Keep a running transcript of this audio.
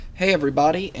Hey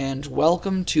everybody, and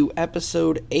welcome to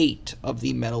episode 8 of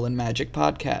the Metal and Magic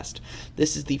podcast.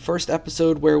 This is the first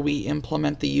episode where we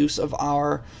implement the use of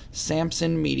our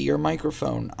Samson Meteor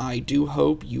microphone. I do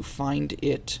hope you find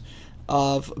it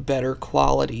of better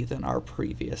quality than our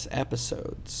previous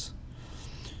episodes.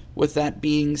 With that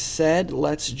being said,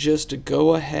 let's just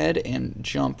go ahead and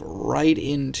jump right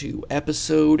into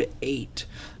episode 8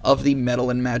 of the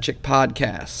Metal and Magic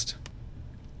podcast.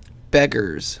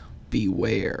 Beggars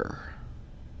beware.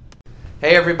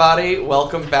 Hey everybody,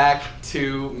 welcome back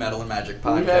to Metal and Magic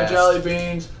Podcast. We have jelly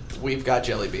beans. We've got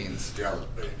jelly beans. Jelly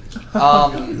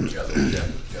beans. Jelly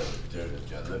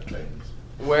beans.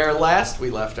 Where last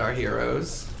we left our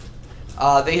heroes,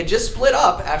 they had just split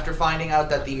up after finding out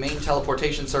that the main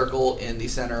teleportation circle in the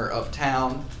center of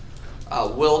town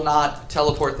will not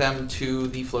teleport them to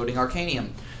the floating Arcanium.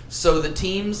 So the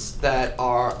teams that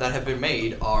have been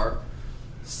made are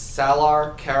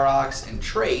Salar, Karox, and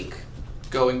Trake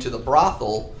going to the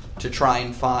brothel to try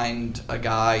and find a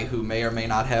guy who may or may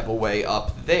not have a way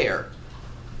up there.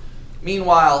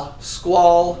 Meanwhile,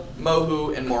 Squall,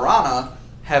 Mohu, and Morana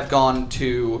have gone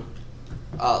to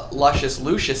Luscious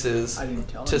Lucius's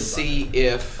to see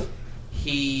if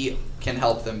he can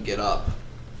help them get up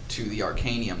to the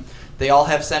Arcanium. They all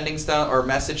have sending stone or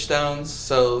message stones,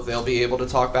 so they'll be able to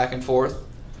talk back and forth.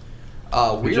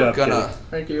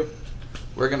 Thank you.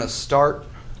 We're gonna start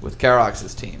with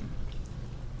Karox's team.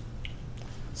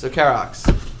 So Karox,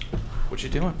 what you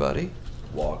doing, buddy?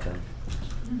 Walking.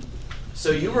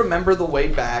 So you remember the way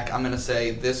back? I'm gonna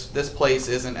say this place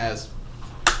isn't as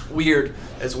weird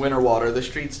as Winterwater. The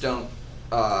streets don't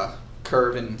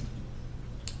curve and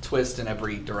twist in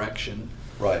every direction.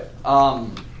 Right.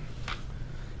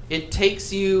 It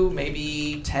takes you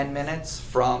maybe 10 minutes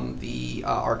from the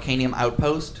Arcanium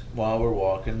outpost. While we're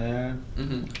walking there,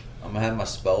 Mm-hmm. I'm gonna have my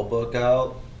spell book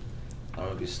out. I'm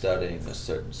gonna be studying a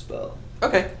certain spell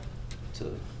Okay.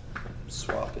 to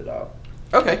swap it out.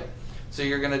 Okay. So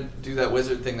you're gonna do that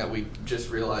wizard thing that we just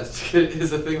realized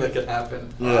is a thing that can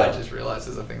happen. Yeah. I just realized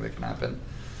is a thing that can happen.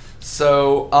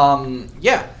 So,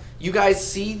 yeah. You guys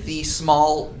see the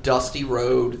small, dusty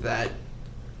road that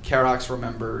Karox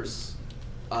remembers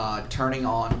turning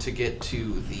on to get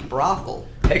to the brothel.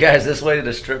 Hey guys, this way to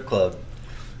the strip club.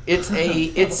 It's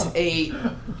a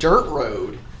dirt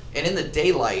road, and in the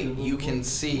daylight you can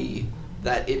see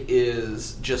that it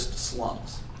is just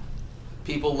slums.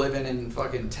 People living in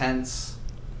fucking tents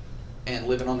and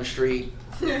living on the street.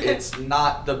 It's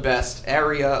not the best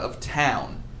area of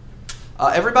town.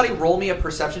 Everybody roll me a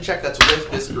perception check that's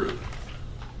with this group.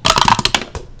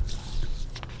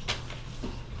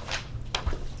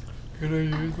 Can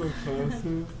I use my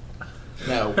passive?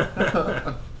 No.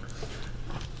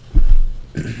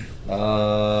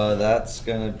 That's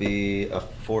gonna be a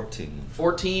 14.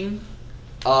 14.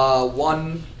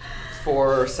 1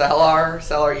 for Salar.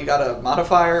 Salar, you got a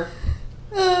modifier?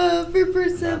 For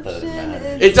perception,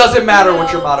 It doesn't matter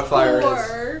what your modifier is.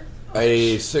 4.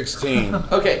 A 16.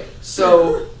 Okay,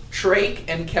 so Trake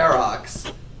and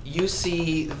Karox, you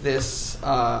see this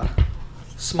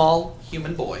small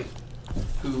human boy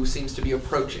who seems to be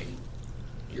approaching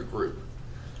your group.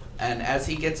 And as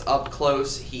he gets up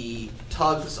close, he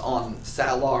tugs on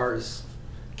Salar's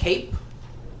cape.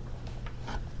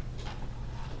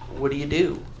 What do you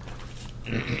do?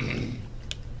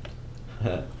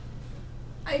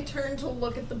 I turn to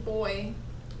look at the boy.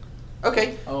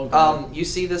 Okay. Oh, God. You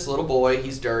see this little boy.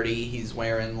 He's dirty. He's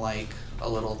wearing like a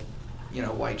little,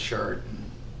 white shirt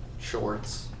and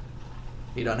shorts.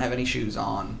 He doesn't have any shoes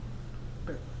on.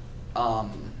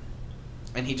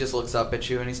 And he just looks up at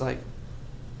you and he's like,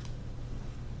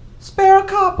 "Spare a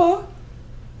copper."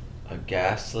 A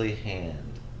ghastly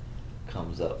hand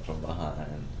comes up from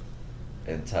behind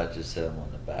and touches him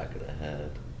on the back of the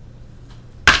head.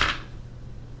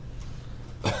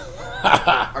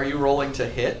 Are you rolling to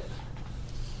hit?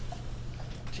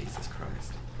 Jesus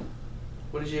Christ.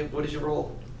 What did you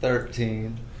roll?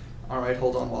 13. All right,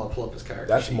 hold on while I pull up his character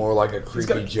That's sheet. more like a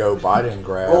creepy Joe Biden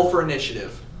grab. Roll for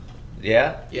initiative.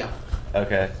 Yeah? Yeah.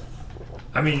 Okay.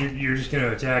 I mean, you're just going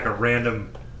to attack a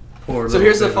random poor So little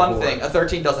here's the baby fun boy. thing. A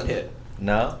 13 doesn't hit.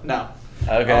 No? No.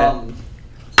 Okay.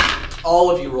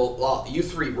 All of you roll. Well, you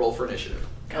 3 roll for initiative.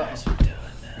 Guys, we're doing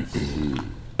this.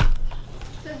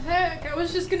 The heck? I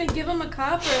was just gonna give him a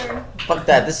copper. Fuck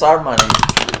that, this is our money.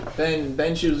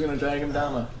 Then she was gonna drag him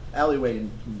down the alleyway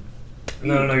and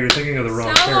No, you're thinking of the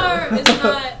wrong Salar character. is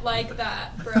not like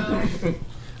that, bro.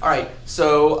 All right.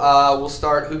 So we'll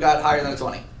start. Who got higher than a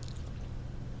 20?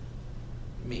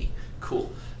 Me.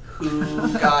 Cool.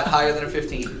 Who got higher than a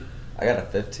 15? I got a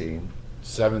 15.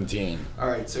 17. All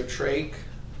right. So Trake,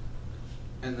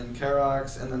 and then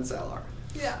Karox, and then Salar.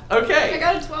 Yeah. Okay. I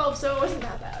got a 12, so it wasn't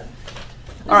that bad.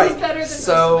 This All right. is better than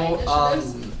So, most of my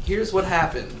initiatives. here's what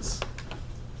happens.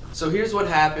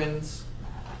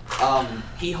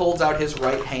 He holds out his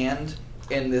right hand,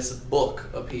 and this book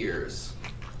appears.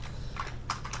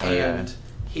 Okay. And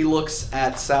he looks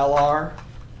at Salar,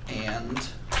 and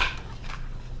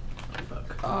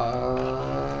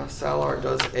Salar,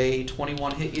 does a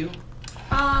 21 hit you?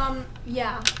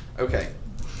 Yeah. Okay.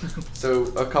 So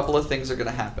a couple of things are going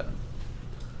to happen.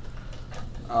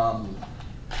 He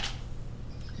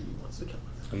wants to kill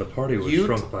us. And the party was You-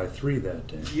 shrunk by 3 that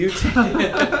day.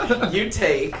 You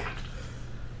take.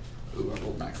 Ooh, I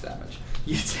rolled max damage.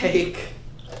 You take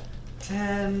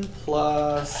 10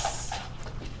 plus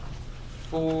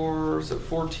 4, so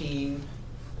 14.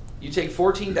 You take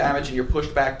 14 damage and you're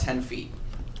pushed back 10 feet.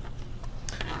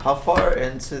 How far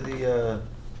into the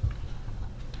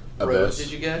Road Abyss?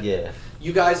 did you get? yeah?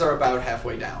 You guys are about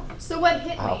halfway down. So what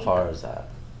hit How me? far is that?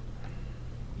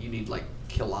 You need like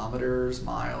kilometers,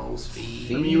 miles, I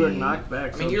feet. mean, you were knocked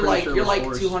back. I So mean, I'm you're pretty like sure it you're was like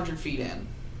force. 200 feet in.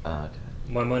 Okay.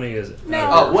 My money is. No.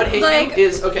 Oh, what hit like, you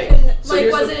is okay. and, So like,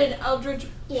 here's was what- it an Eldritch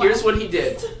Blast? Here's what he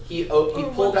did. He Or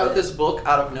pulled was out it- this book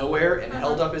out of nowhere and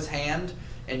held Uh-huh. up his hand,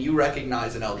 and you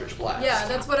recognize an Eldritch Blast. Yeah,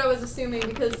 that's what I was assuming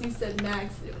because he said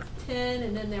max it was 10,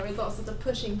 and then there was also the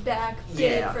pushing back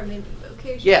bit Yeah. from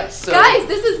invocation. Yeah, so- guys,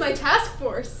 this is my task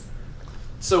force.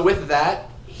 So with that,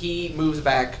 he moves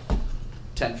back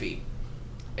 10 feet,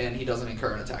 and he doesn't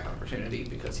incur an attack opportunity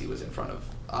because he was in front of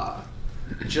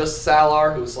just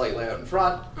Salar, who was slightly out in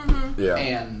front, Mm-hmm. Yeah.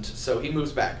 and so he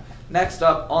moves back. Next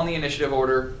up on the initiative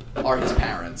order are his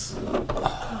parents.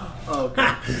 Oh,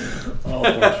 okay. Oh,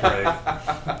 poor Shrek.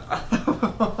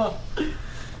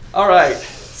 All right,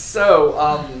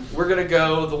 so we're gonna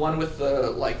go. The one with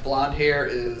the like blonde hair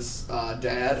is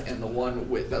Dad, and the one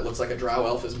with that looks like a drow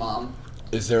elf is Mom.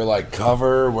 Is there like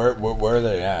cover? Where are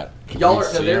they at? Can Y'all we are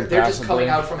see they're them just coming passively?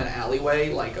 out from an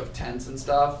alleyway like of tents and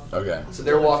stuff. Okay. So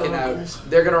they're walking out.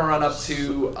 They're gonna run up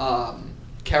to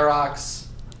Karox.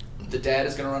 The dad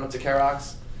is gonna run up to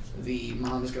Karox. The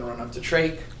mom is gonna run up to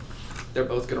Trake. They're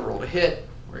both gonna roll to hit.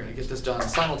 We're gonna get this done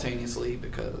simultaneously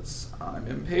because I'm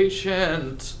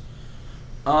impatient.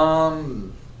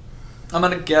 I'm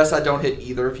gonna guess I don't hit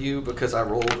either of you because I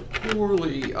rolled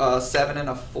poorly. 7 and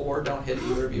a 4 don't hit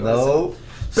either of you. No.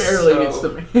 Barely So- gets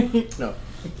to me. No.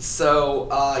 So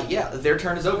yeah, their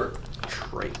turn is over.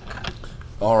 Trake.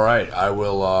 All right. I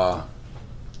will.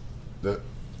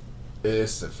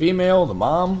 It's the female, the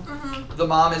mom. Mm-hmm. The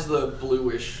mom is the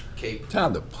bluish cape.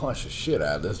 Time to punch the shit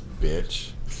out of this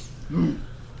bitch.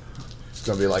 It's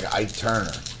gonna be like Ike Turner.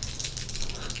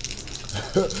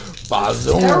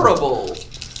 Bazoom. Terrible.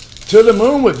 To the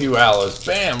moon with you, Alice.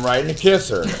 Bam, right in the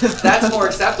kisser. That's more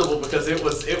acceptable because it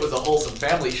was a wholesome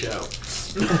family show.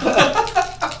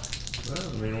 Well,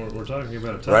 I mean, we're talking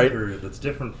about a time Right. period that's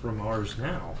different from ours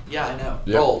now. Yeah, I know.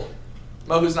 Yep. Roll.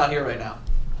 Mohu's not here right now.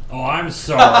 Oh, I'm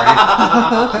sorry.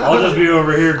 I'll just be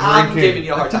over here drinking. I'm giving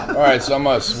you a hard time. All right, so I'm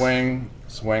gonna swing,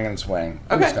 and swing.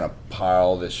 I'm Okay. just gonna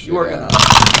pile this shit You are in. gonna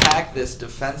attack this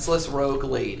defenseless rogue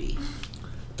lady.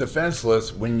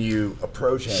 Defenseless when you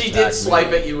approach and She attack did swipe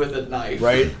me. at you with a knife.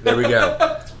 Right, there we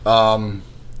go. An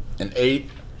 8,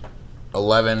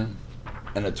 11,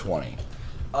 and a 20.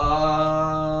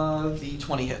 The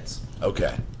 20 hits.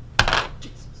 Okay.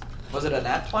 Was it a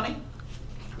nat 20?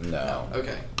 No.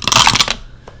 Okay.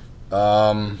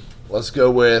 Let's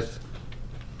go with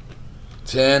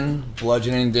 10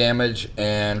 bludgeoning damage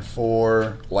and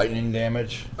 4 lightning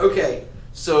damage. Okay.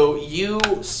 So you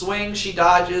swing, she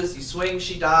dodges. You swing,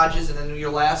 she dodges, and then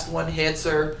your last one hits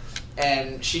her,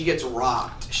 and she gets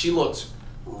rocked. She looks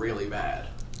really bad.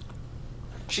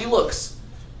 She looks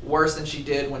worse than she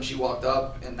did when she walked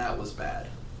up, and that was bad.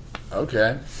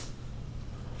 Okay.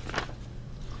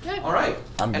 Okay. All right.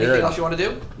 I'm Anything good. else you want to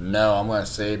do? No, I'm gonna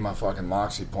save my fucking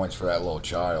moxie points for that little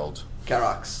child.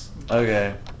 Karox.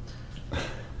 Okay.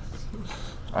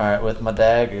 Alright, with my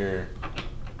dagger,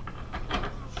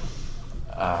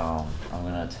 I'm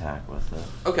gonna attack with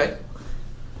it. Okay.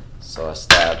 So I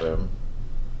stab him.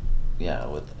 Yeah,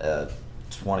 with a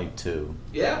 22.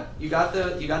 Yeah, you got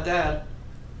Dad.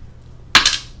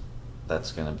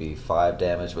 That's gonna be 5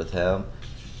 damage with him.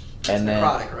 It's And then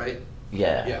necrotic, right?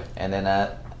 yeah. Yeah. And then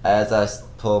as I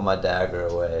pull my dagger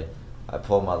away, I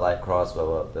pull my light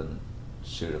crossbow up and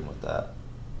shoot him with that.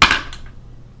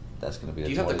 That's gonna be a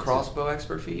Do you have the 22. crossbow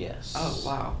expert feat? Yes. Oh,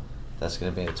 wow. That's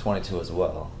gonna be a 22 as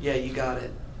well. Yeah, you got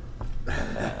it.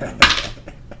 And then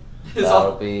His,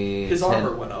 that'll ar- be his 10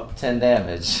 armor went up. 10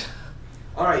 damage.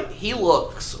 All right, he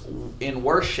looks in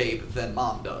worse shape than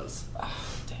Mom does. Oh,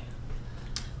 damn.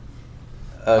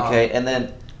 Okay, and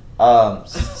then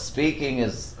Speaking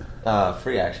is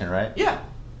free action, right? Yeah.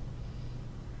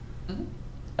 Mhm.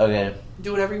 Okay.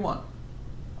 Do whatever you want.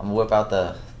 I'm gonna whip out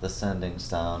the sending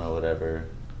stone or whatever,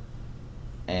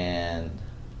 and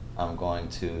I'm going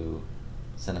to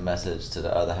send a message to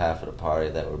the other half of the party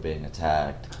that we're being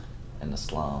attacked in the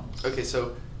slums. Okay,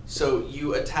 so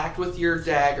you attacked with your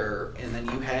dagger, and then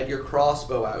you had your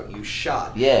crossbow out, and you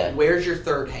shot. Yeah. Where's your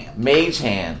third hand? Mage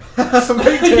hand. You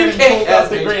can't cast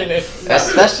the Mage grenade.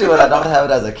 Especially when I don't have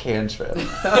it as a cantrip.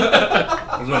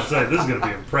 I was about to say, this is going to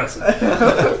be impressive.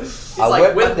 He's I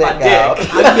like, whip with my my dick out.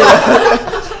 dick.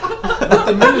 With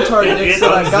the Minotaur It dicks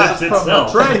that I got unzips from the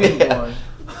itself. Dragonborn.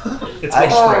 It's I my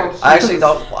actually, I actually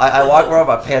don't. I walk around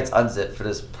with my pants unzipped for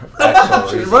this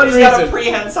actual reason. Run He's got a reason.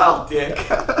 prehensile dick.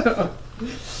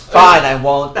 Fine, I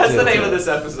won't. That's do the name it. of this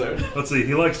episode. Let's see,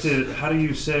 he likes to, how do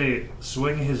you say,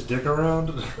 swing his dick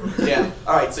around? Yeah.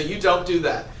 All right. So you don't do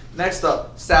that. Next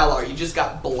up, Salar. You just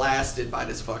got blasted by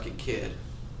this fucking kid.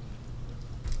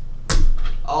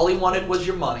 All he wanted was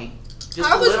your money. Just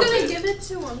I a was little gonna bit. give it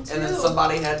to him too. And then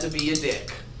somebody had to be a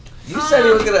dick. You said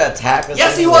he was gonna attack us.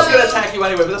 Yes, he was gonna attack you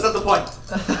anyway, but that's not the point.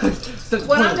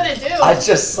 What I'm gonna do I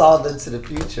just saw into the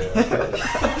future.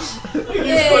 Okay.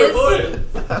 is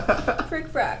frick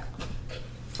frack.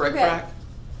 Frick Okay. frack.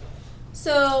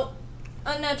 So,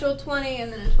 unnatural 20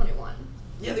 and then a 21.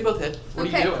 Yeah, they both hit. What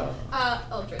okay. are you doing?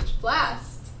 Eldritch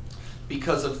Blast.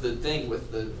 Because of the thing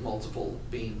with the multiple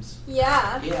beams.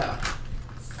 Yeah. Yeah.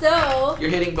 So,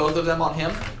 You're hitting both of them on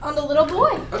him? on the little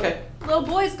boy. Okay. Little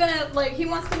boy's gonna, like, he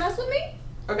wants to mess with me?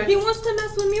 Okay. He wants to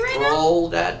mess with me right Roll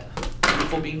that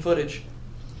beautiful beam footage.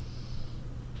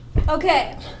 now?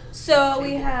 Okay. So,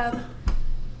 we have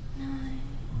 9.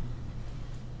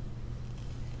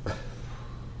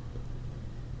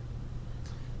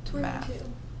 22. Math.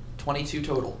 22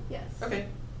 total. Yes. Okay.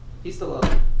 He's still up.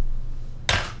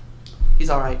 He's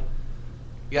alright.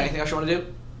 You got anything else you want to do?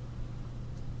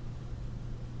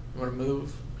 You want to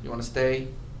move? You want to stay?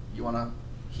 You want to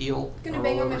heal? Gonna Or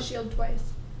bang roll on my over? shield twice.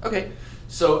 Okay.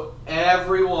 So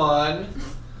everyone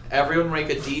make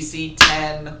a DC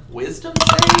 10 wisdom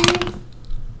save.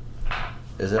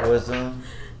 Is it wisdom?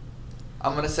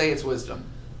 I'm going to say it's wisdom.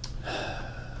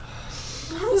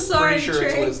 I'm sorry, Pretty sure Trey.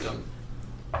 it's wisdom.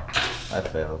 I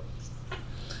failed.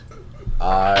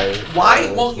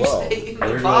 Why won't you well. stay in There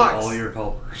the go box? all your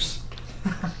helpers.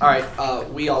 Alright,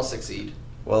 we all succeed.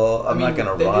 Well, I'm not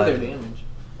gonna they do their run damage.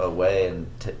 away and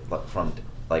from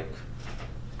like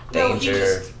No, he danger,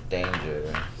 just-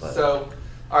 danger. But, So,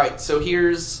 alright, so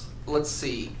here's, let's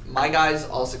see. My guys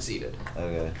all succeeded.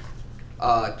 okay.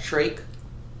 Trake,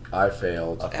 I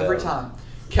failed. I every failed. time.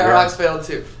 Karox failed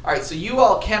too. Alright, so you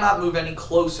all cannot move any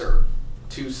closer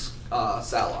to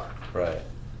Salar. Right.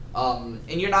 And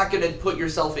you're not going to put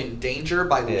yourself in danger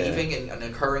by Yeah. leaving an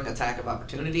occurring attack of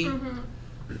opportunity. Mm-hmm.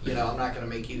 You know, I'm not going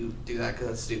to make you do that because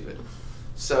that's stupid.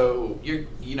 So,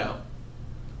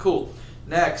 cool.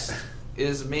 Next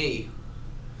is me.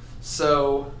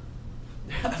 So,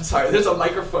 I'm sorry, there's a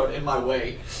microphone in my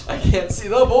way. I can't see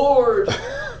the board.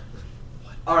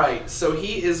 Alright, so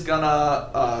he is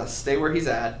gonna stay where he's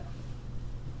at.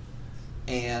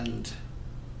 And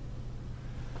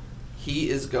he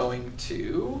is going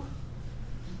to...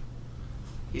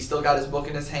 He's still got his book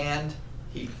in his hand.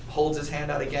 He holds his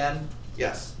hand out again.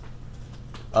 Yes.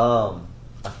 I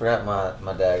forgot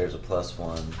my dagger's a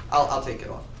 +1. I'll take it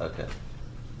off. Okay.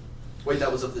 Wait,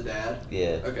 that was of the dad?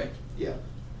 Yeah. Okay. Yeah.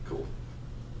 Cool.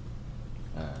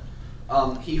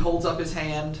 Alright. He holds up his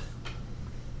hand,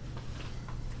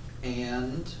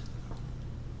 and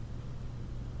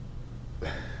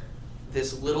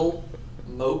this little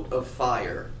mote of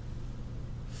fire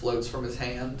floats from his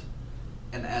hand,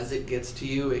 and as it gets to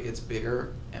you, it gets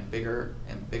bigger and bigger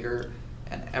and bigger,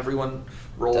 and everyone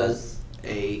rolls Does-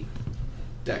 a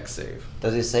dex save.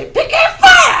 Does he say pick a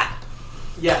fire?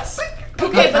 Yes.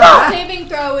 Okay, but the saving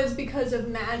throw is because of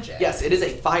magic. Yes, it is a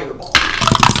fireball.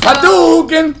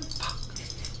 Hadouken!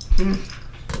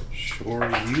 Sure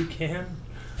you can.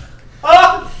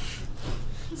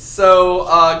 So,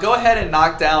 go ahead and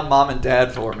knock down Mom and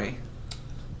Dad for me.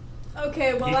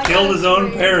 Okay, well, He I killed got his own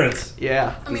 3. parents.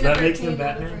 Yeah. I mean, Does that a make 13 him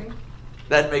out of Batman? 3.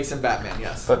 That makes him Batman,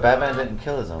 yes. But Batman didn't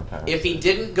kill his own parents. If he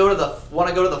didn't want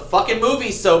to go to the fucking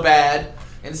movies so bad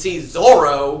and see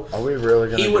Zorro, Are we really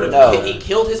gonna he do would have that? No. he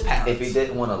killed his parents. If he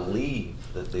didn't want to leave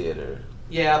the theater.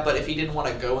 Yeah, but if he didn't want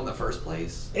to go in the first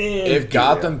place. If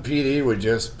Gotham PD would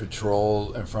just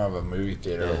patrol in front of a movie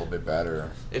theater a little bit better.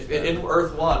 If in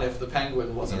Earth 1, if the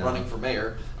Penguin wasn't Yeah. running for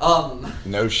mayor.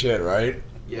 No shit, right?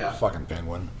 Yeah. Fucking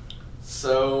penguin.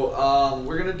 So,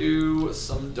 we're going to do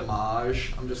some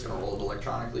damage. I'm just going to roll it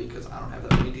electronically because I don't have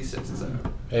that many D6s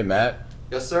out. Hey, Matt.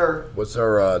 Yes, sir. What's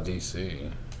our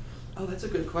DC? Oh, that's a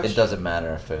good question. It doesn't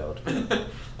matter. I failed.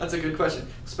 That's a good question.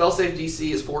 Spell save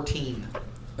DC is 14.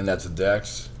 And that's a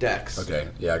dex? Dex. Okay,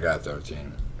 yeah, I got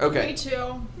 13. Okay. Me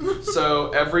too.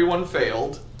 So everyone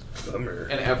failed, Bummer.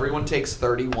 and everyone takes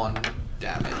 31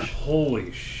 damage.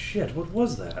 Holy shit! What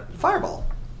was that? Fireball.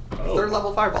 Oh. 3rd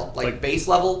level fireball. Like Like- base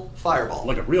level fireball.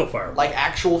 Like a real fireball. Like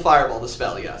actual fireball, the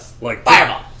spell, yes. Like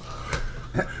Fireball!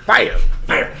 Fire!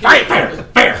 Fire! Fire! Fire!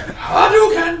 Fire!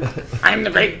 Hadouken! I'm the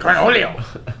great Cornholio.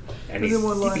 And he's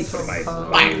Anyone like for my.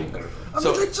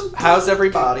 So, how's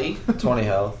everybody? 20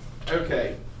 health.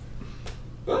 Okay.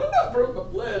 I broke my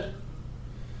blood.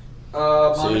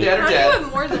 Mom and Dad How are do you dead.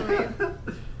 have more than me?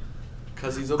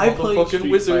 Because he's a I played motherfucking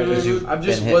Street wizard. Fighter. I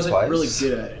just Been hit wasn't twice. really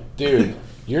good at it. Dude,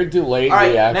 your delayed All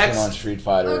right, reaction next. on Street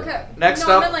Fighter. Okay. Next no,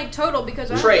 up- I meant like total because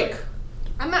Drake.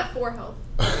 I'm at 4 health.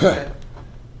 Okay.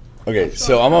 Okay,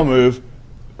 so I'm gonna move.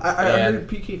 I And- heard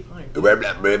PK fine.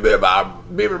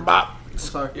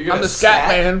 Sorry. You're gonna I'm the scat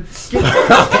man.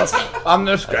 I'm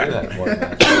the I do scat. have more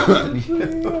matches.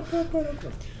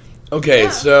 Okay, Yeah.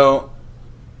 so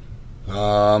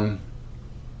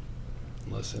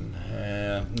listen,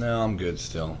 no, I'm good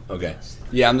still. Okay,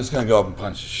 yeah, I'm just gonna go up and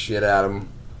punch the shit out of him.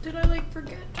 Did I like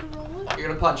forget to roll it? You're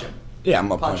gonna punch him. Yeah, I'm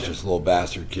gonna Punch punch him. this little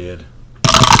bastard kid.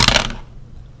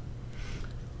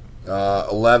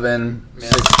 11, Miss.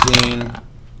 16,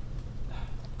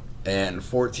 and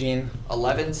 14.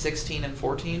 11, 16, and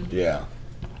 14. Yeah.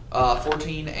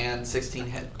 14 and 16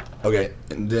 hit. Okay,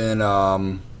 and then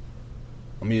I'm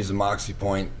gonna use the Moxie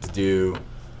point to do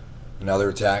another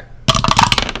attack.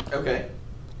 Okay.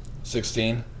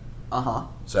 16. Uh-huh.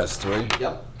 So that's 3.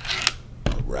 Yep.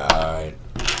 Right.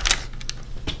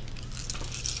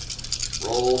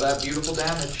 Roll that beautiful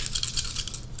damage.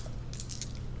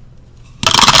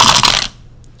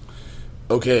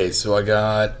 Okay, so I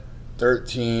got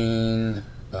 13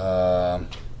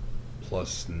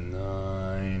 plus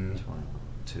 9,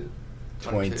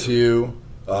 22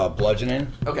 bludgeoning,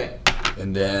 Okay.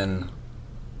 and then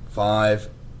 5,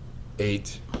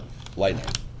 8 lightning.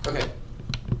 Okay.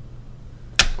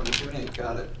 22 and 8.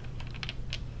 Got it.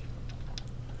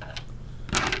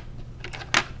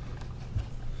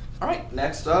 Alright,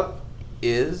 next up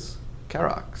is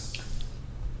Karox.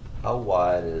 How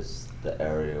wide is the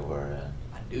area we're in?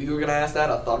 I knew you were going to ask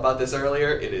that. I thought about this earlier.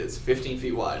 It is 15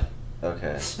 feet wide.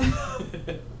 Okay.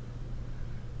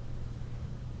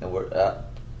 And we're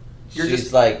You're she's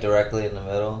just- like directly in the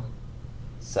middle.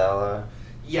 Salar.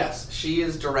 Yes, she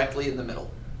is directly in the middle.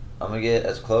 I'm gonna get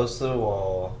as close to the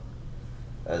wall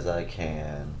as I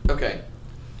can. Okay.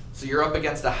 So you're up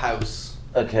against a house.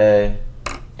 Okay.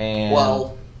 And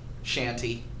Well,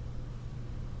 shanty.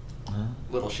 Huh?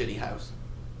 Little shitty house.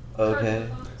 Okay.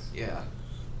 Yeah.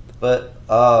 But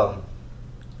I'm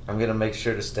gonna make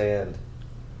sure to stand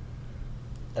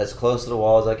as close to the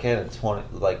wall as I can,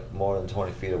 and more than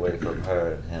 20 feet away from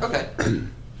her and him. Okay.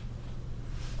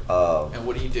 And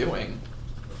what are you doing?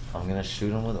 I'm gonna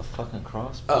shoot him with a fucking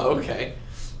crossbow. Oh, okay.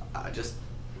 I just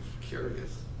was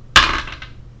curious.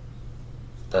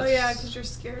 Oh yeah, because you're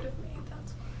scared of me.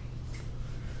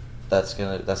 That's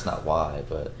why. That's not why,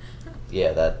 but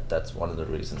yeah, that's one of the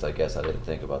reasons. I guess I didn't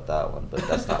think about that one, but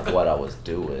that's not what I was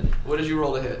doing. What did you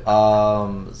roll to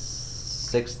hit?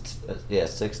 16. Yeah,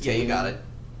 16. Yeah, you got it.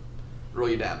 Roll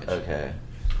your damage. Okay.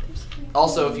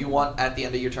 Also, if you want, at the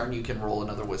end of your turn, you can roll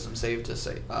another wisdom save to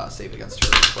save against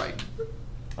her fright.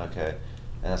 Okay.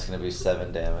 And that's gonna be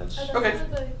 7 damage. Okay.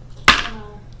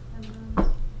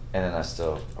 And then I'm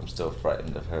still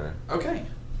frightened of her. Okay.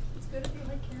 It's good if you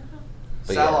like your help.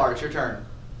 But Salar, yeah. it's your turn.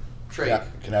 Trade. Yeah,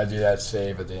 can I do that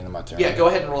save at the end of my turn? Yeah, go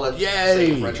ahead and roll that Yay!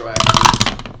 save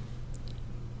retroactively.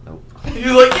 Nope.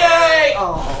 You're like, yay!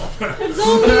 Oh. It's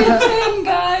only a 10,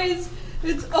 guys.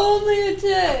 It's only a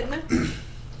 10.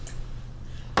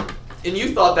 And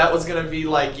you thought that was gonna be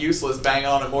like useless, bang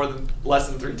on it less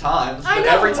than 3 times. I But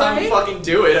know, every time you right? fucking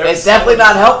do it, It's definitely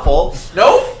not helpful.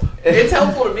 Nope. It's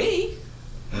helpful to me.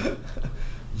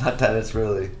 Not that it's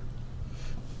really,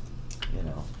 you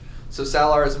know. So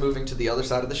Salar is moving to the other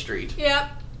side of the street, Yep.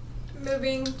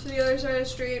 Moving to the other side of the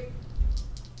street.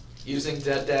 using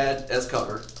Dead Dad as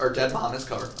cover or Dead Mom as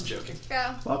cover. I'm joking.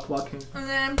 Yeah. Walking. And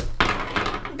then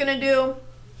I'm gonna do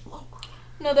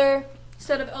another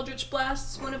set of Eldritch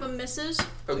Blasts. One of them misses.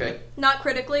 Okay. Not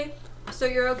critically. So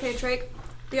you're okay, Drake.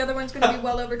 The other one's gonna be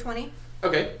well over 20.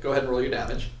 Okay. Go ahead and roll your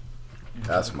damage.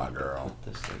 That's my girl.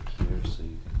 Put this like here so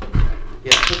you can.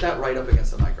 Yeah, put that right up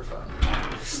against the microphone.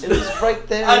 It was right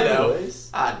there. I know. Anyways.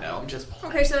 I know. I'm just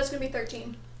playing. Okay, so that's gonna be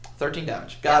 13. 13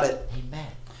 damage. Got it. Hey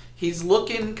Matt. He's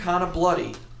looking kind of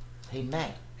bloody. Hey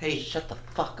Matt. Hey. Shut the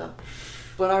fuck up.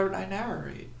 But I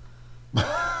narrate.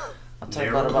 I'll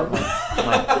talk about my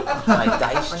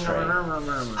dice tray.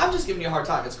 I'm just giving you a hard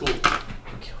time. It's cool.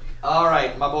 All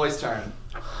right, my boy's turn.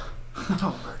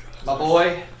 My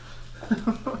boy,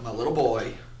 my little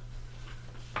boy.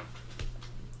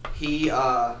 He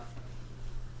holds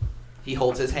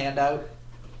his hand out,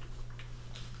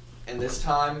 and this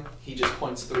time he just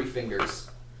points 3 fingers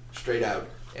straight out,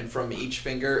 and from each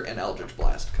finger an Eldritch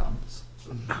Blast comes.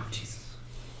 Oh, Jesus.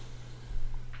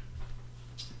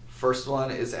 First one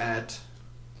is at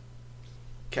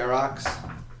Karox.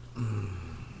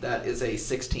 That is a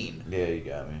 16. Yeah, you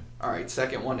got me. All right,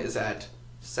 second one is at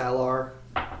Salar.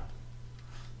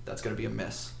 That's going to be a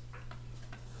miss.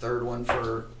 Third one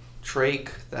for Trake.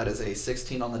 That is a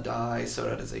 16 on the die, so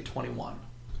that is a 21.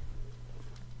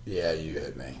 Yeah, you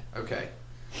hit me. Okay.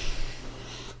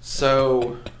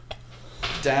 So,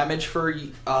 damage for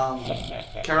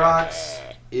Karox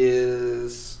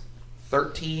is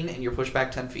 13, and you're pushed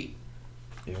back 10 feet.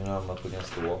 Even though I'm up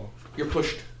against the wall. You're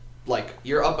pushed, like,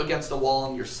 you're up against the wall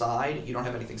on your side. You don't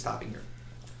have anything stopping you.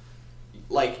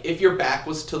 Like, if your back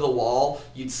was to the wall,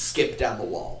 you'd skip down the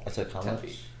wall. That's like how 10 much?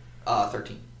 feet.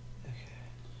 13.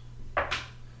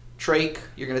 Trake,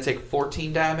 you're going to take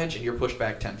 14 damage, and you're pushed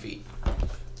back 10 feet.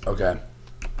 Okay.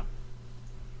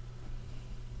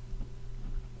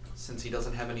 Since he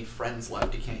doesn't have any friends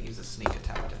left, he can't use a sneak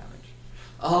attack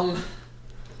damage.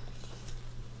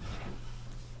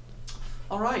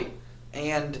 Alright.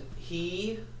 And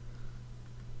he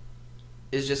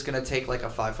is just going to take like a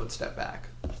 5-foot step back.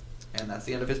 And that's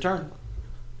the end of his turn.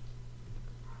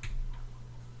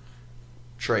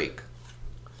 Trake.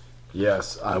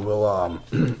 Yes, I will. I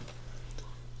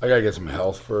gotta get some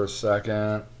health for a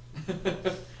second.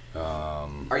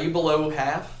 Are you below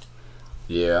half?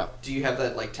 Yeah. Do you have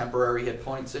that like temporary hit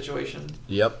point situation?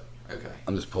 Yep. Okay.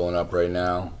 I'm just pulling up right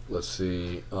now. Let's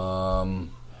see.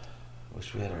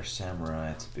 Wish we had our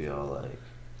samurai to be all like,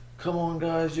 come on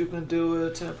guys, you can do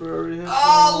it, temporary hit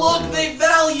Oh, point." look, they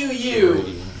value you!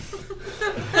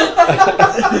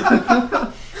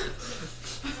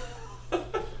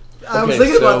 I was Okay,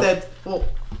 thinking about so- that. Well,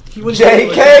 he wouldn't. be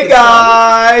able to JK take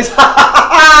guys!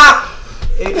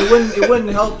 it wouldn't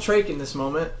help Trake in this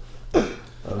moment.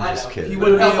 I'm I just know. kidding. He It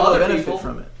wouldn't would be help able to other benefit people.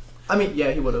 from it. I mean,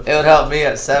 yeah, he would have. It would help me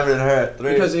at 7 and her at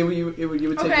 3. Because you would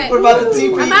take. Okay. What about the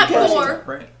TP? I'm at catch? 4.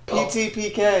 Right.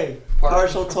 PTPK. Party.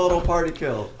 Partial total party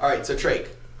kill. Alright, so Trake.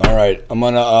 All right, I'm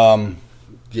gonna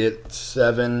get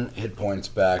 7 hit points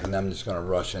back, and then I'm just gonna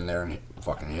rush in there and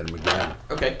fucking hit him again.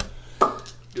 Okay.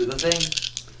 Do the thing.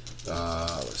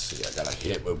 Let's see. I got a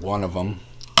hit with one of them.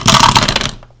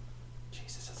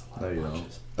 Jesus, that's a lot No, of you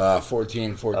punches.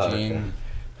 14. okay.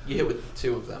 You hit with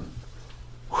 2 of them.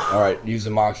 All right, use the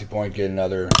Moxie point, get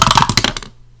another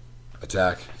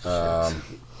attack.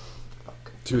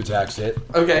 2 attacks hit.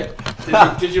 Okay.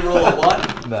 Did you roll a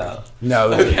 1? No. No,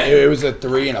 Okay. it was a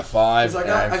 3 and a 5, He's like,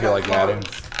 and I didn't feel like adding.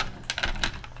 cards.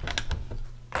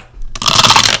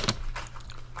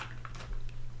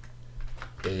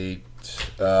 8,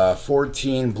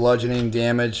 14 bludgeoning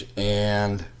damage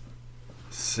and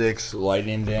 6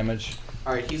 lightning damage.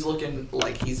 Alright, he's looking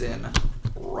like he's in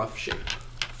rough shape.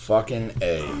 Fucking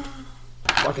A.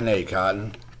 Fucking A,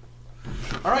 Cotton.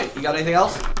 Alright, you got anything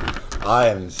else? I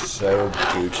am so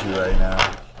Gucci right now.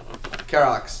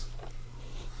 Karox.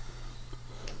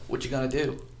 What you gonna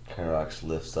do? Karox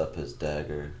lifts up his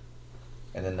dagger,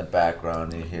 and in the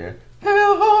background you hear,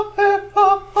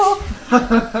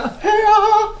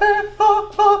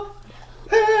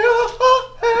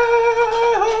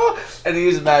 and he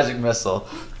uses magic missile.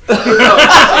 I'm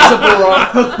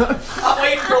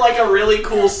waiting for like a really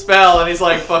cool spell, and he's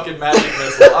like, fucking magic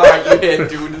missile. Alright, you hit,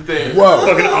 do the thing. Whoa.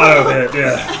 Fucking auto hit,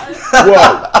 yeah.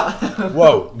 Whoa.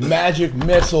 Whoa. Magic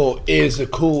Missile is the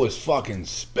coolest fucking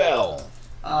spell.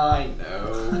 I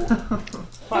know.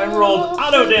 I rolled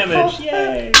auto damage,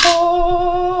 yay!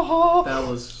 That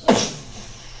was.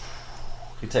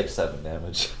 He takes 7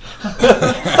 damage.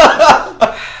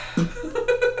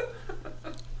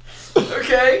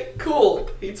 Okay, cool.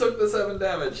 He took the 7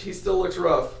 damage. He still looks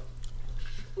rough.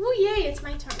 Ooh, yay, it's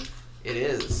my turn. It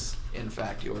is, in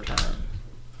fact, your turn.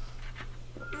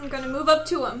 I'm gonna move up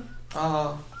to him.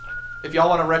 If y'all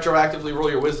want to retroactively roll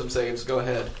your wisdom saves, go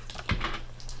ahead.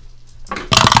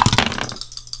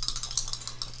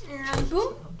 And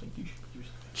boom.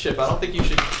 Chip, I don't think you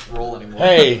should roll anymore.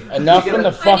 Hey, enough You get in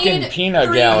a- the fucking need peanut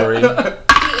 3 gallery.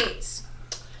 D8s.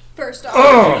 First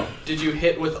off. Did you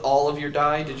hit with all of your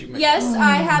die? Did you make Yes,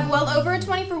 I had well over a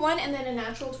 20 for one, and then a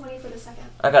natural 20 for the second.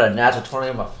 I got a natural 20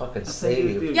 on my fucking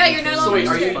save. Yeah, you're no So wait,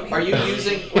 longer are you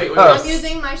using I'm wait.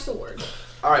 using my sword.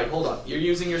 All right, hold on. You're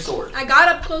using your sword. I got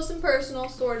up close and personal.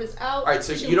 Sword is out. All right,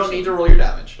 so Shoo, you don't shoo. need to roll your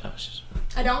damage.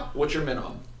 I don't. What's your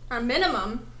minimum? Our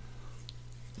minimum.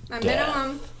 My Yeah.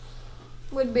 minimum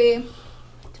would be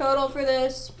total for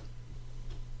this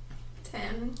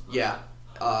 10. Yeah.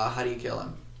 How do you kill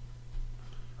him?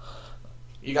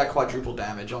 You got quadruple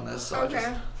damage on this, so I Okay.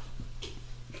 just...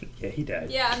 Yeah, he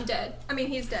died. Yeah, I'm dead. I mean,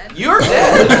 he's dead. You're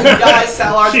dead! Guys,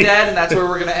 Salar's dead, and that's where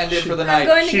we're gonna end it for the I'm night.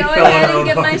 going to She go fell on ahead her and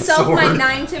give own myself my sword.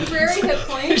 9 temporary hit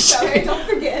points. Sorry, don't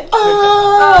forget.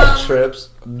 Trips.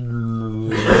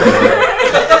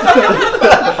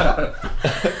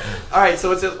 Alright, so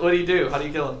what do you do? How do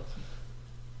you kill him?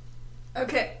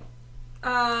 Okay.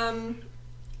 I'm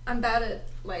bad at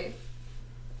life.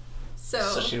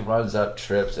 So she runs up,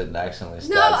 trips, and accidentally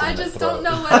stabs No, him I in the just throat. don't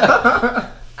know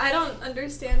what. I don't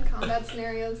understand combat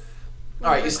scenarios.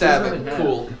 Alright, you stab him. Yeah.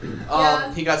 Cool.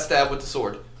 Yeah. He got stabbed with the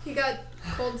sword. He got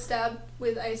cold stabbed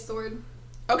with ice sword.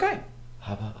 Okay.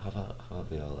 How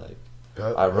about we all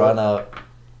like? I run up,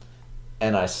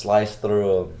 and I slice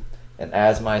through him, and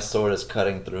as my sword is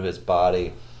cutting through his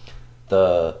body,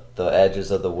 the edges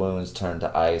of the wounds turn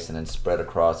to ice and then spread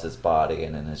across his body,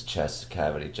 and then his chest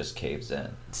cavity just caves in.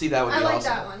 See, that would I be like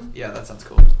awesome. that one. Yeah, that sounds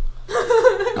cool.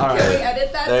 Can we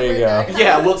edit that? There to you where go. that-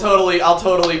 Yeah, I'll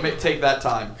totally take that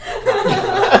time.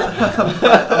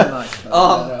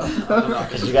 I'm not.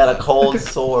 Because you got a cold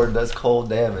sword, that's cold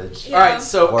damage. Yeah. Alright,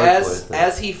 so Work as with it.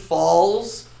 as he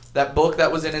falls, that book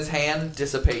that was in his hand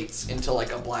dissipates into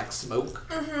like a black smoke,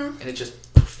 and it just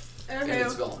and Okay.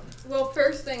 it's gone. Well,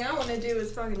 first thing I want to do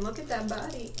is fucking look at that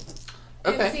body.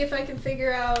 And Okay. see if I can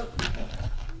figure out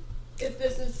if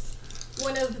this is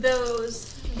one of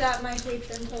those that my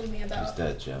patron told me He's about.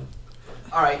 dead, Jim.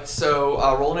 Alright, so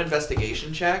roll an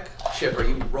investigation check. Chip, are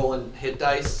you rolling hit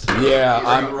dice? Yeah, Are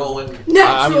you I'm rolling...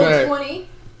 Natural gonna- 20.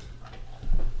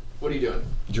 What are you doing?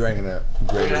 drinking a Are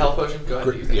you gonna health potion? Go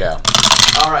ahead. use it. Yeah.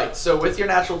 Alright, so with your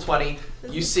natural 20,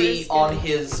 This you is see first on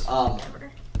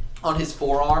skin. his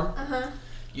forearm, Uh-huh.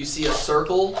 you see a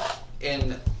circle,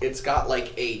 and it's got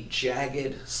like a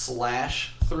jagged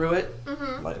slash through it.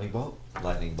 Mm-hmm. Lightning bolt?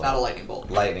 Lightning bolt. Not a lightning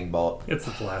bolt. Lightning bolt. It's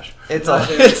the Flash. It's Oh, a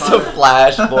Harry it's a Potter.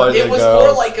 flash, boys It and was girls.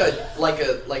 more like a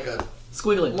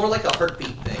Squiggly. more like a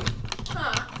heartbeat thing,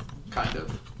 Huh. kind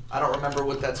of. I don't remember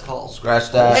what that's called. Scratch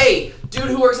that. Hey, dude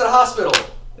who works at a hospital,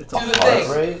 It's do a the Heart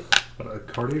thing. rate? What, a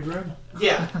cardiogram?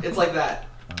 Yeah, it's like that.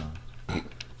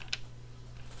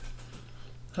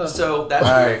 Huh. So that's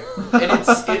Alright.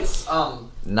 and it's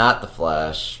Not the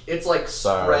flash. it's like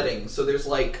Sorry. spreading. So there's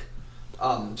like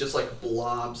just like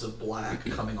blobs of black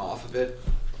coming off of it.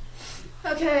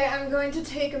 Okay, I'm going to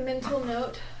take a mental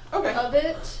note Okay. of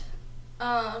it.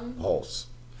 Pulse.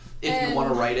 If you want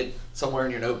to and- write it somewhere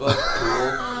in your notebook,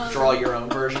 cool. Draw your own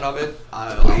version of it.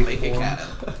 I'll make it canon.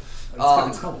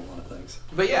 It's called a lot of things.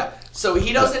 But yeah, so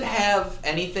he doesn't have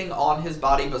anything on his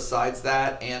body besides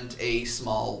that and a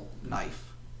small knife.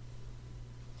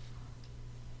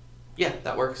 Yeah,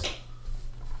 that works.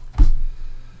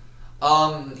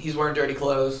 He's wearing dirty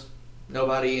clothes.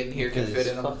 Nobody in here can Because fit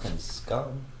he's in them. fucking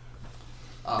scum.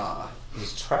 Uh,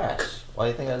 He's trash. Why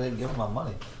do you think I didn't give him my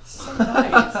money? so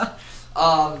nice.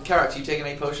 Karak, you taking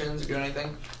any potions or doing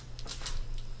anything?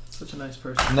 Such a nice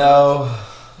person. No.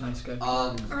 Nice guy.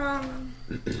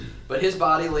 But his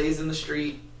body lays in the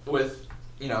street with,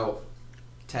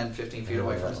 10, 15 feet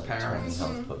away from his Like 20 parents.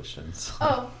 health potions.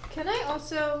 Oh, can I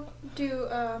also do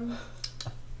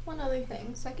one other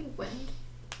thing? Second wind.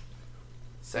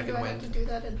 Second do I have to wind. do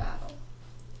that in battle?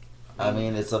 I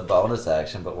mean, it's a bonus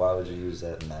action, but why would you use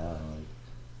that now?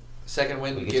 Second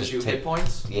wind We could gives just you take- hit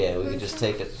points. Yeah, we could just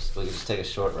take it. We could just take a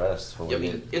short rest. Yeah, I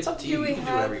mean, it's up to you. Do we You can do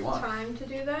have whatever you want. time to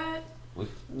do that?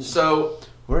 So,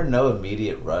 We're in no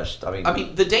immediate rush. I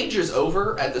mean, the danger's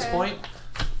over at this Okay. point,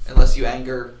 unless you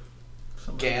anger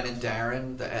Somebody Gan and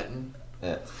Darren, the Etten.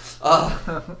 yeah.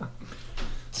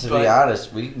 To But- be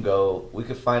honest, we can go. We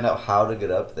could find out how to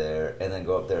get up there, and then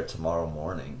go up there tomorrow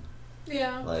morning.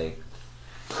 Yeah. Like,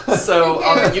 So, Who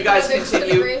cares you if guys another continue.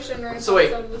 celebration right So wait,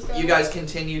 outside of this guy? you guys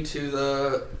continue to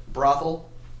the brothel.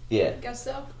 yeah. Guess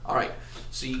so. All right.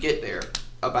 So you get there.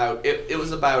 It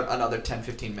was about another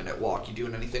 10-15 minute walk. You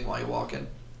doing anything while you're walking?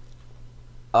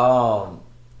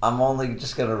 I'm only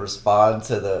just gonna respond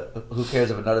to the. Who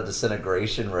cares if another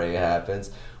disintegration ray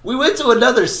happens? We went to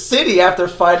another city after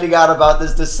finding out about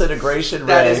this disintegration ray.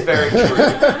 That is very true.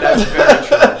 That's very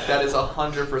true. That is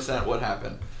 100% what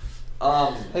happened.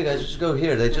 Hey guys, just go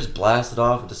here. They just blasted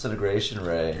off a disintegration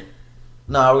ray.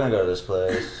 No, we're gonna go to this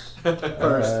place.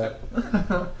 First.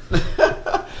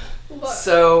 Look,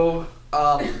 So,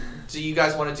 do you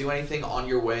guys want to do anything on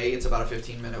your way? It's about a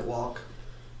 15-minute walk.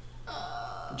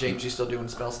 James, you still doing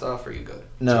spell stuff, or are you good?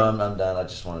 No, I'm done. I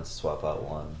just wanted to swap out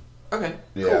one. Okay.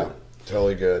 Yeah, Cool.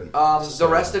 totally good. The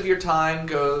rest of your time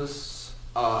goes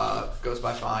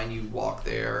by fine. You walk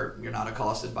there. You're not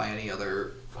accosted by any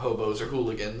other hobos or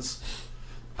hooligans.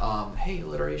 Hey,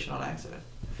 alliteration on accident.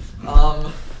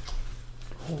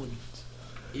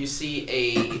 You see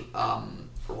a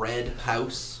red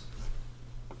house,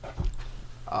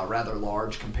 rather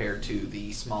large compared to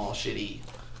the small, shitty,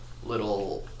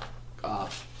 little,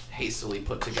 hastily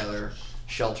put together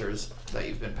shelters that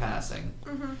you've been passing.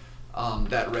 Mm-hmm.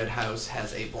 That red house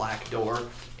has a black door,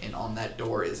 and on that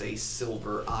door is a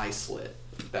silver eye slit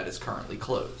that is currently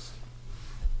closed.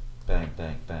 Bang,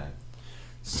 bang, bang.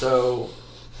 So,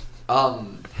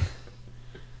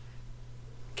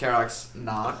 Karax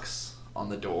knocks on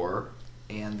the door,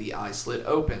 and the eye slit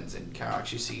opens. And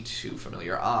Karax, you see 2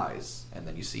 familiar eyes, and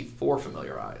then you see 4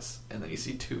 familiar eyes, and then you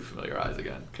see 2 familiar eyes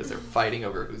again, because they're fighting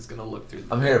over who's gonna look through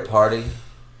the I'm here to party.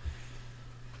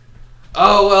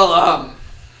 Oh, well,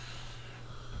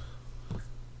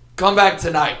 come back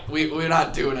tonight. We're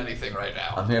not doing anything right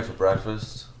now. I'm here for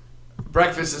breakfast.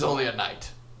 Breakfast is only at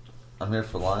night. I'm here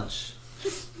for lunch.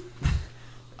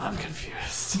 I'm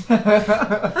confused.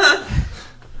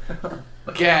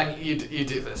 Again, you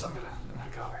do this. I'm gonna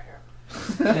go over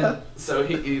here. And so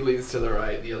he leans to the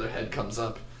right. The other head comes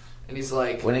up, and he's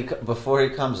like, Before he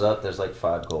comes up, there's like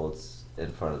 5 golds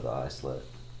in front of the eye slit.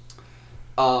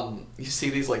 you see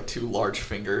these like 2 large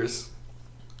fingers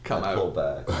come I pull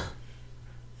out, back.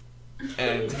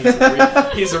 and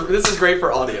this is great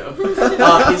for audio.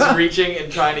 He's reaching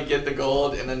and trying to get the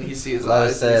gold, and then he sees his Let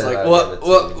us eyes. say And he's that like, I'll give it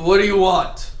to you. what do you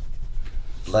want?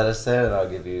 Let us say it, I'll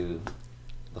give you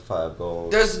the 5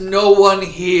 gold. There's no one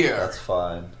here. That's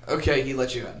fine. Okay, he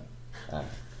lets you in. Alright.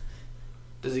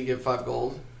 Does he give 5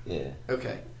 gold? Yeah.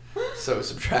 Okay. So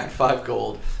subtract 5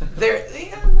 gold.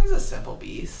 He's a simple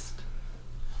beast.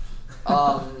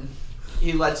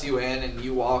 He lets you in, and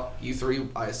you walk. You 3,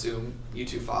 I assume, you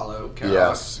 2 follow. Kara.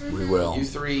 Yes, we will. You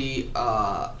 3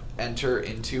 enter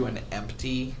into an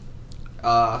empty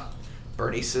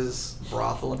Bernice's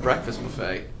brothel and breakfast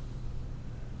buffet.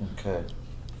 Okay.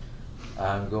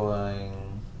 I'm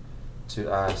going to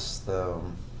ask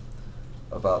them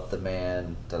about the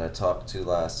man that I talked to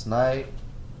last night,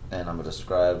 and I'm going to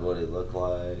describe what he looked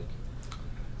like,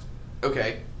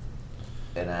 Okay.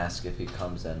 and ask if he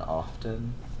comes in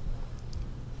often.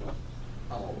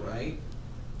 All right.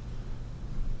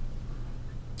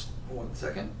 1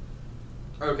 second.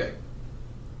 Okay.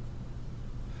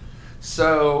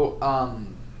 So,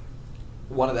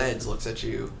 one of the heads looks at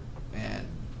you, and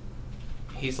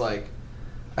he's like,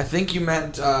 I think you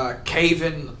meant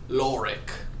Caven Lorik.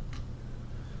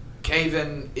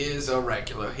 Caven is a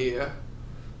regular here,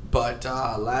 but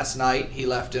last night he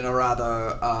left in a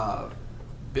rather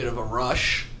bit of a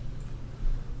rush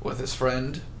with his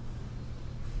friend.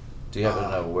 Do you happen to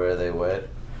know where they went?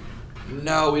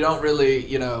 No, we don't really,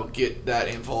 get that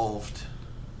involved.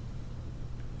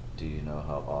 Do you know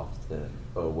how often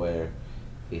or where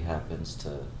he happens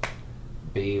to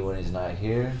be when he's not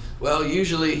here? Well,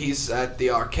 usually he's at the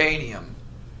Arcanium.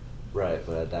 Right,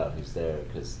 but I doubt he's there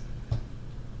because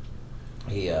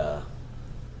he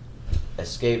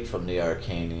escaped from the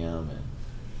Arcanium and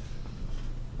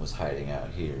was hiding out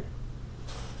here.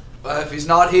 But if he's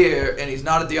not here and he's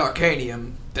not at the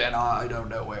Arcanium, then I don't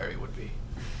know where he would be.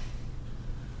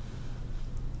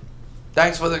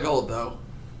 Thanks for the gold, though.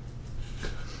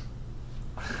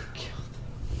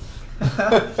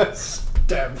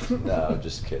 Stab. No, I'm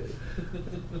just kidding.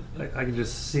 I can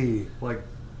just see, like,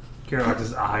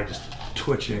 Karax's eye just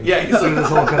twitching. Yeah, he's through like, this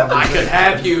whole I could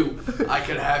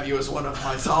conversation. have you as one of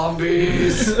my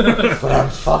zombies. But I'm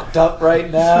fucked up right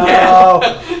now.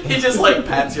 Yeah. He just like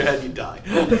pats your head, you die.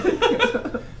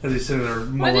 As he's sitting there Why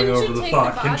mulling didn't you over the take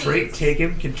thought, the can Drake bodies? take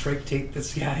him? Can Drake take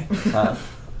this guy? Huh?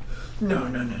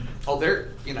 No. Oh,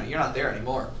 you're not there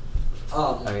anymore.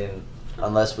 I mean,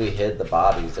 unless we hid the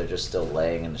bodies, they're just still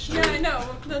laying in the street. Yeah, I know.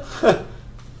 That's,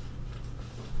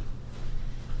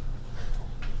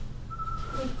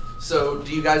 So,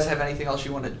 do you guys have anything else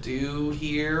you want to do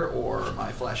here, or am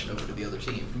I flashing over to the other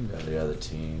team? Go to the other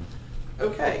team.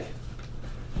 Okay.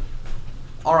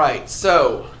 Alright,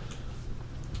 so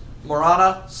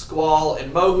Morana, Squall,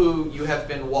 and Mohu, you have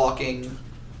been walking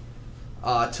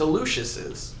to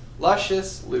Lucius's.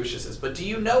 Lucius's. But do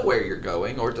you know where you're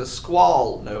going, or does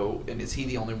Squall know, and is he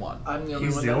the only one? I'm the only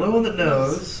He's one. the that only one that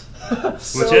knows.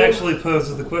 So- Which actually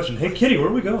poses the question, hey Kitty, where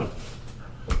are we going?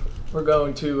 We're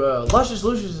going to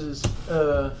Lucius's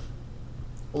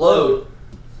Load.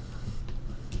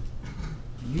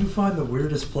 You find the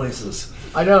weirdest places.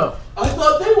 I know. I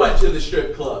thought they went to the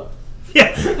strip club.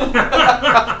 Yeah.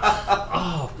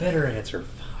 Oh, better answer.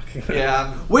 Fuck.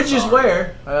 Yeah. I'm Which is sorry.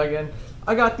 where, again,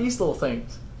 I got these little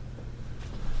things.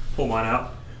 Pull mine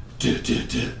out.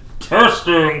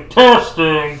 Testing.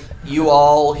 You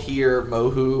all hear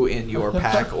Mohu in your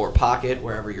pack or pocket,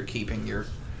 wherever you're keeping your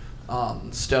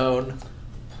stone.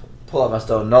 Pull out my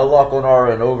stone. No luck on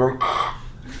our end. Over.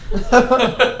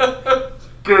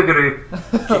 Giggity.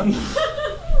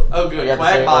 Oh, good. You have to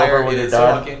say Quagmire over when you're is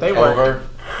done. fucking. They work.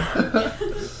 Over.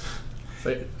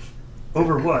 Say-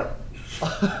 Over what?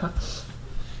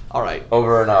 All right.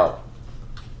 Over and out.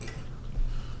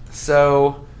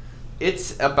 So,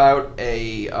 it's about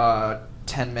a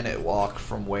 10-minute walk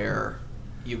from where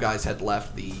you guys had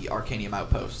left the Arcanium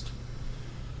outpost.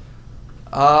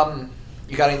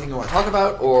 You got anything you want to talk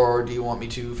about, or do you want me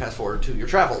to fast forward to your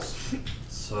travels?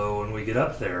 So when we get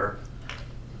up there,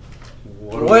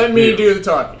 what Let me do the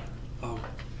talking. Oh,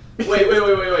 Wait.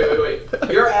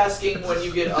 You're asking when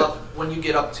you get up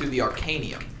to the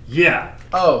Arcanium. yeah.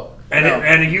 Oh. And no.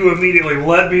 and you immediately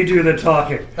let me do the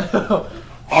talking.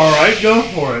 All right, go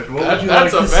for it. What would you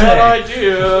like to say?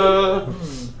 idea.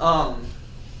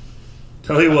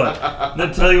 Tell you what.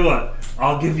 Then tell you what.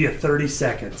 I'll give you 30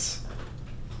 seconds.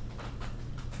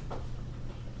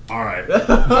 All right.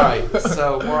 Alright,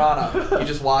 so Morana, you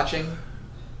just watching?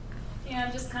 Yeah,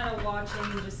 I'm just kind of watching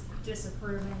and just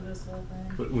disapproving of this whole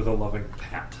thing. With a loving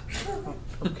pat.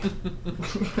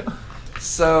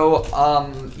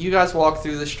 So, you guys walk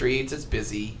through the streets, it's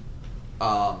busy.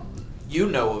 You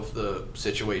know of the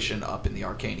situation up in the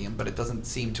Arcanium, but it doesn't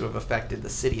seem to have affected the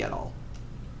city at all.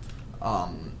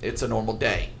 It's a normal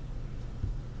day.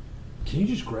 Can you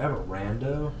just grab a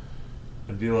rando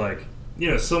and be like, you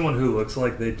know, someone who looks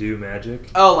like they do magic?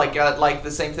 Oh, like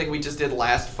the same thing we just did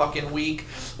last fucking week,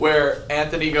 where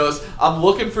Anthony goes, I'm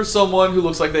looking for someone who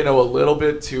looks like they know a little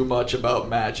bit too much about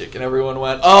magic. And everyone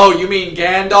went, oh, you mean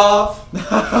Gandalf?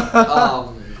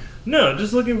 No,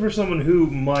 just looking for someone who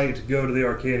might go to the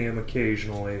Arcanium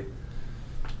occasionally.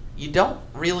 You don't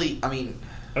really, I mean,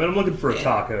 I'm looking for a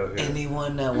taco here.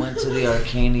 Anyone that went to the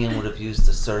Arcanium would have used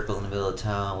the circle in the middle of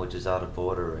town, which is out of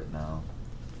order right now.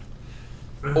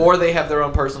 or they have their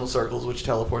own personal circles which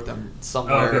teleport them Oh,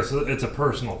 somewhere. okay, so it's a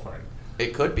personal thing.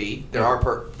 It could be. There are,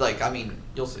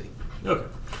 you'll see. Okay.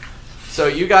 So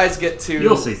you guys get to...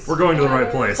 You'll see. We're going to the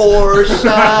right place.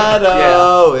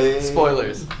 Foreshadowing. Yeah.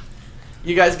 Spoilers.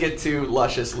 You guys get to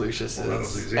Luscious Lucius's, Well, that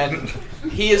was easy. and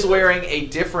he is wearing a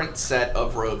different set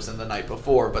of robes than the night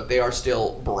before, but they are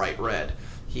still bright red.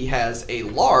 He has a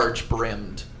large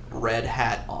brimmed red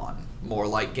hat on, more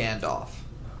like Gandalf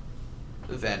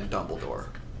than Dumbledore.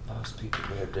 Most people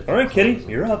wear different All right, Kitty, clothes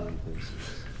you're on up. daily basis.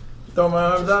 Throw my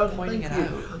arms out. Pointing it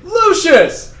Thank out. you.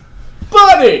 Lucius!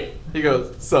 Buddy! He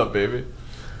goes, "Sup, baby?"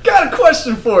 Got a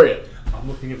question for you. I'm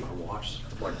looking at my watch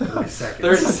for like 30 seconds.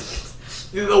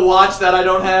 There's the watch that I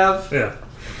don't have. Yeah.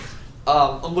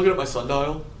 I'm looking at my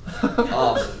sundial.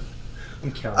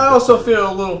 I'm counting. I also feel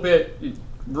a little bit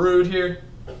rude here.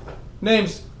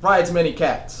 Name's Rides Many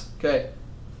Cats, okay?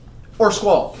 Or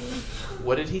Squall.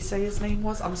 What did he say his name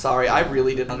was? I'm sorry, I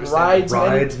really didn't understand.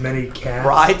 Rides many cats.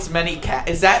 Rides Many Cat.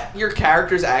 Is that your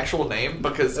character's actual name?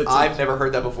 Because It's I've a- never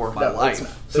heard that before in my No, life.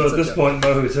 So it's at a this joke. point,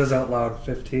 Mohu says out loud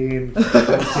 15,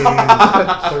 15,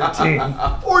 13.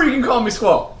 Or you can call me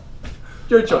Squall.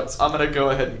 Your choice. I'm gonna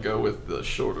go ahead and go with the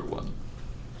shorter one,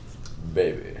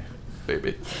 Baby.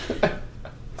 baby.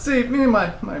 See, me and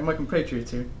my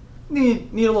compatriots here need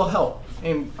a little help.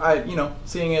 And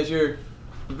seeing as you're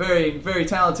very, very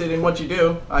talented in what you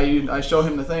do, I show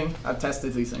him the thing. I've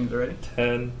tested these things already.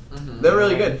 10. They're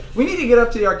really good. We need to get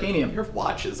up to the Arcanium. Your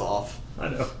watch is off. I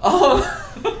know.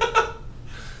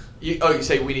 You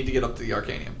say we need to get up to the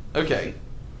Arcanium. Okay.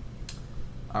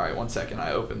 Alright, 1 second.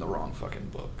 I opened the wrong fucking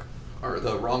book. Or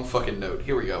the wrong fucking note.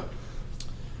 Here we go.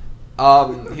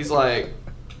 He's like,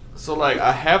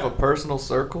 I have a personal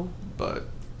circle, but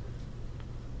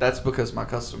that's because my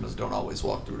customers don't always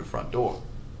walk through the front door.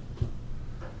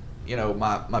 You know,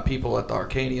 my people at the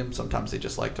Arcanium, sometimes they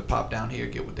just like to pop down here,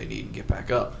 get what they need, and get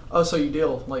back up. Oh, so you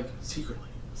deal, secretly.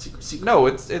 Secret. No,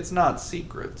 it's not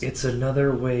secrets. It's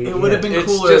another way. It would have been It's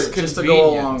cooler just just to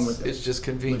go along convenience. with it. It's just Lucius,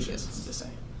 convenience. I'm just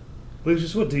saying.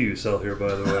 Lucius, what do you sell here,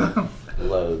 by the way?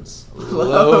 Loads.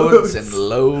 Loads and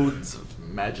loads of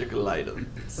magical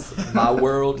items. My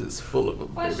world is full of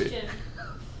them, baby. Question.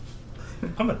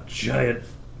 I'm a giant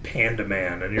panda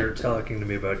man, and you're talking to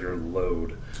me about your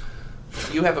load.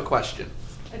 You have a question,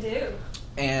 I do.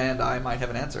 and I might have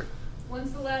an answer.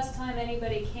 When's the last time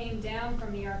anybody came down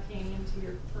from the Arcanium to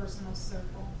your personal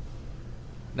circle?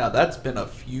 Now, that's been a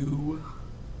few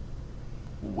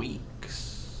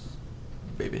weeks,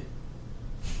 baby.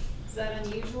 Is that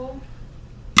unusual?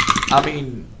 I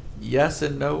mean, yes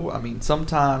and no. I mean,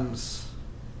 sometimes,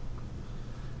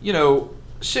 you know,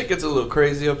 shit gets a little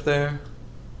crazy up there.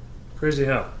 Crazy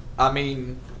how? I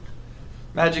mean,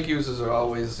 magic users are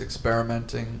always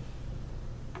experimenting.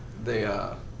 They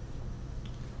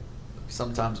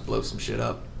sometimes blow some shit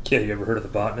up. Yeah, you ever heard of the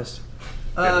botanist?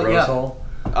 At Rose Yeah. Hall?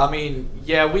 I mean,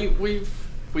 yeah, we've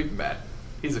met.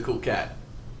 He's a cool cat,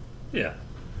 Yeah.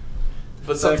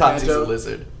 but sometimes he's a Joe?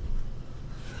 lizard.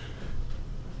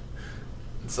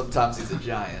 And sometimes he's a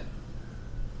giant.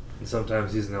 And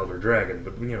sometimes he's an elder dragon,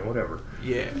 but whatever.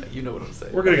 Yeah, you know what I'm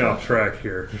saying. We're getting off track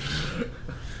here.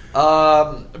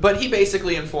 But he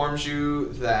basically informs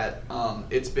you that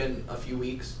it's been a few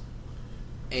weeks,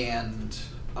 and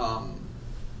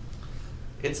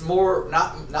it's more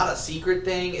not a secret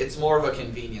thing. It's more of a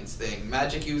convenience thing.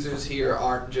 Magic users here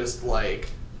aren't just like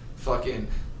fucking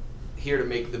here to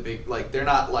make the big, like, they're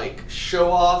not like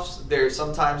show offs. They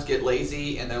sometimes get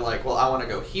lazy and they're like, well, I want to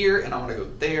go here and I want to go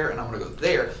there and I want to go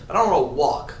there, but I don't want to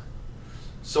walk.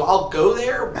 So I'll go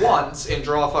there once and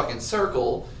draw a fucking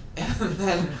circle, and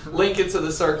then link it to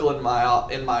the circle in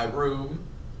my room,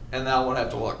 and then I won't have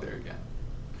to walk there again.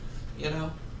 You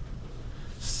know?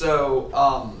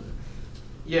 So,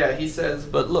 yeah, he says,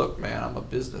 but look, man, I'm a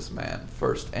businessman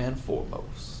first and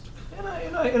foremost. And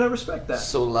I respect that.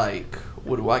 So, like,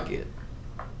 what do I get?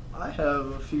 I have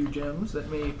a few gems that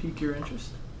may pique your interest.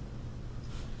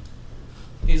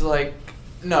 He's like,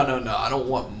 no, I don't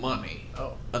want money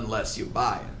Oh. unless you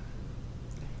buy it.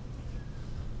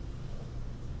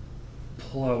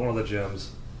 Pull out one of the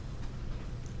gems.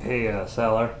 Hey,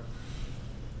 Salar.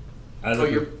 So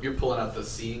you're pulling out the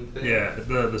seeing thing? Yeah,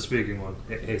 the speaking one.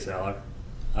 Hey, Salar.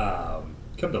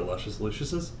 Come to Luscious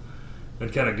Lucious's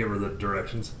and kind of give her the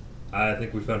directions. I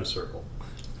think we found a circle.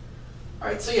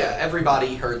 Alright, so yeah,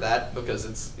 everybody heard that because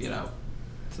it's,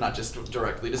 it's not just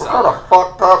directly to We're kind Salar. of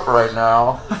fucked up right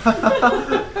now.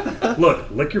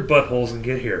 Look, lick your buttholes and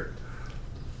get here.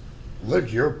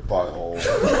 Lick your butthole.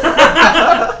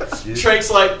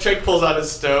 Trake pulls out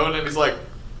his stone and he's like,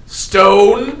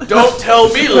 Stone, don't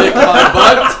tell me lick my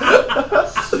butt.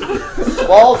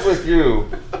 Squall's with you.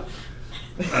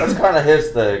 That's kind of his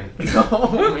thing.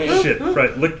 Oh, man. Shit,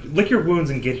 right. Lick your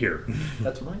wounds and get here.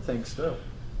 That's my thing still.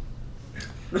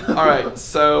 Alright,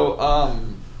 so,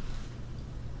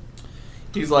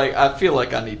 he's like, I feel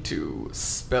like I need to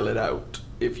spell it out.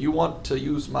 If you want to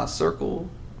use my circle,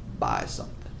 buy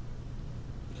something.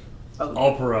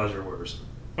 All Parage are worse.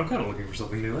 I'm kind of looking for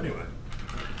something new anyway.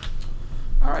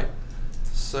 Alright,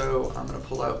 so I'm gonna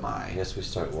pull out my... I guess we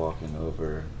start walking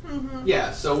over. Mm-hmm.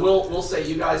 Yeah, so we'll say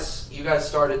you guys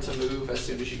started to move as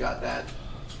soon as you got that.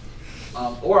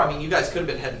 Or, I mean, you guys could have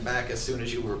been heading back as soon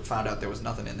as you found out there was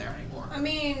nothing in there anymore. I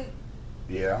mean,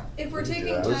 Yeah. if we're taking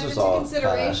Yeah. time This is into all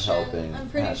consideration, kinda I'm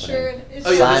pretty happening sure it's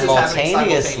Oh, yeah, this is happening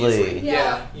Simultaneously. simultaneously.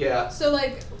 Yeah. Yeah. So,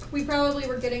 like, we probably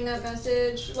were getting that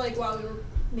message, like, while we were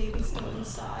maybe still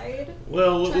inside.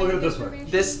 Well, look trying at to it get this way.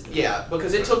 information.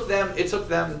 Because it took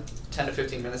them 10 to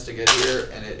 15 minutes to get here,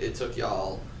 and it took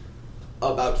y'all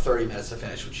about 30 minutes to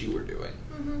finish what you were doing.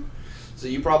 Mm-hmm. So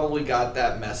you probably got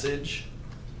that message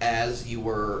as you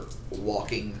were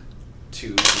walking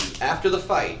to after the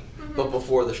fight, but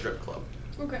before the strip club.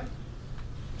 Okay.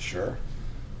 Sure.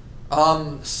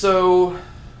 So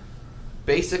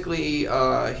basically,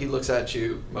 he looks at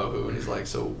you, Mohu, and he's like,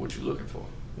 "So what you looking for?"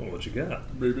 Well, what you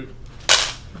got? Baby.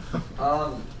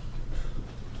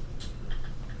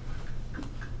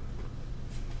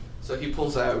 So he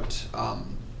pulls out.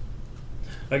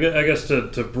 I guess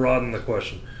to broaden the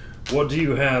question, what do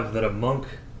you have that a monk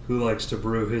who likes to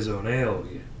brew his own ale?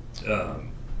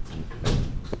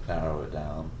 Narrow it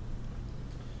down.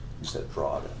 You said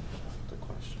broaden the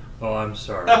question. Oh, I'm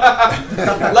sorry.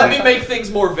 Let me make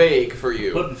things more vague for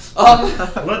you.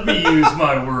 Let me use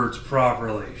my words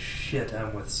properly. Shit,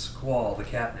 I'm with Squall. The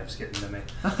catnip's getting to me.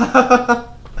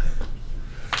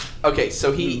 Okay,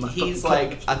 so he's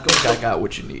like, I think I got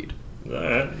what you need.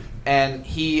 Alright. And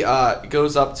he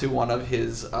goes up to one of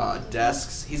his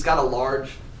desks. He's got a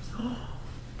large...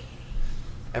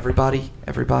 Everybody,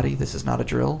 this is not a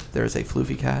drill. There is a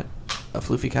floofy cat. A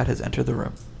floofy cat has entered the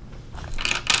room.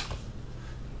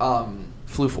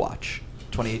 Floof Watch,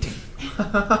 2018.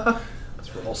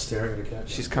 So we're all staring at a cat.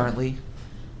 She's currently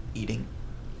eating.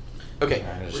 Okay,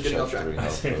 I just we're getting off checked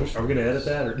track. three health Are we gonna edit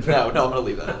that or No, I'm gonna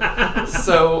leave that.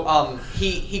 So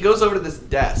he goes over to this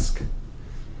desk,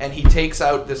 and he takes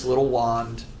out this little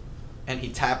wand, and he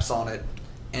taps on it,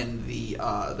 and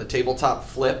the tabletop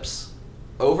flips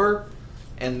over,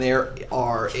 and there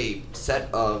are a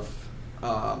set of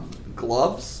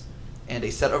gloves and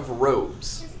a set of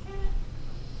robes.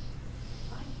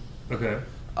 Okay.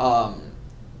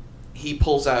 he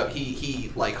pulls out.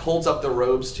 He like holds up the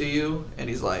robes to you, and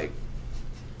he's like,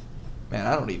 "Man,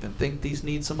 I don't even think these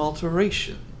need some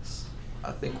alterations.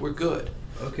 I think we're good."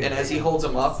 Okay. And as he holds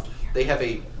them up, they have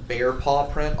a bear paw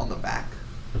print on the back.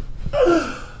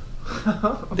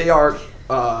 They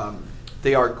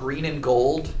are green and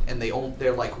gold, and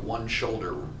they're like one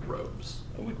shoulder robes.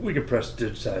 We could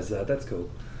prestidigitize that. That's cool.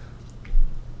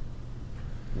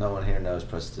 No one here knows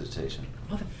prestidigitation.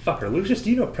 Motherfucker, Lucius, do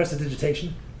you know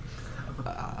prestidigitation?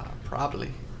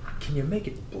 Probably. Can you make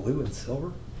it blue and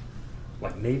silver?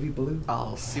 Like navy blue?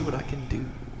 I'll see what I can do.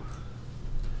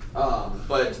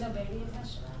 But There's no baby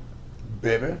attached to that?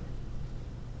 Baby?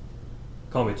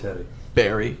 Call me Teddy.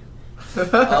 Barry.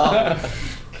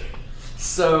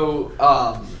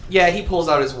 Yeah, he pulls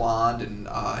out his wand and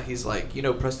he's like,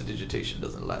 prestidigitation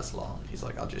doesn't last long. He's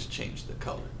like, I'll just change the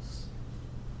colors.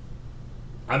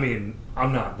 I mean,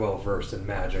 I'm not well versed in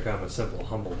magic. I'm a simple,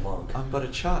 humble monk. I'm but a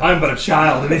child. I'm but a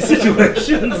child in these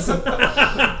situations.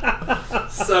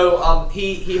 So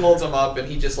he holds him up and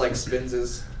he just like spins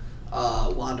his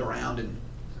wand around and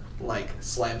like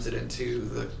slams it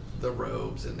into the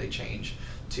robes, and they change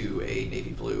to a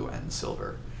navy blue and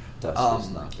silver. Dusty's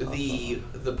knocked off.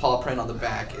 The paw print on the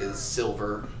back is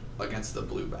silver against the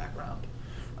blue background.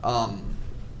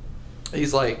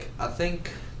 He's like, I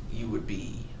think you would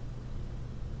be.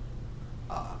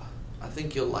 I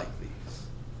think you'll like these.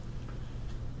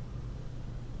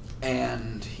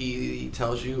 And he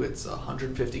tells you it's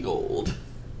 150 gold.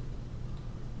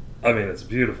 I mean, it's a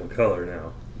beautiful color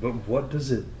now. But what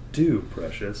does it do,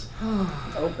 Precious?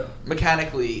 Okay.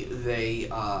 Mechanically, they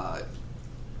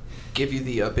give you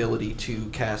the ability to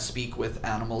cast Speak with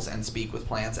Animals and Speak with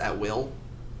Plants at will.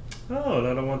 Oh,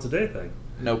 not a once-a-day thing.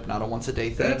 Nope, not a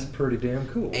once-a-day thing. That's pretty damn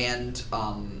cool. And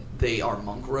they are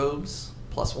monk robes,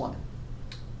 +1.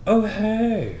 Oh,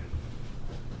 hey.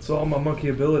 So all my monkey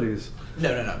abilities.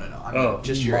 No. I mean,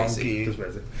 just your AC. monkey. Just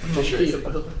basic. Just your AC.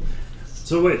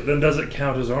 So wait, then does it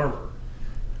count as armor?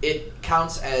 It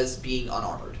counts as being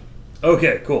unarmored.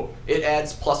 Okay, cool. It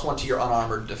adds +1 to your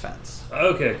unarmored defense.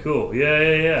 Okay, cool.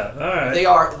 Yeah. All right.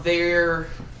 They're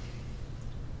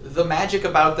the magic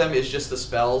about them is just the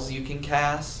spells you can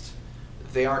cast.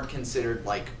 They aren't considered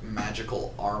like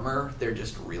magical armor. They're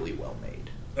just really well made.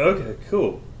 Okay,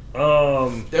 cool.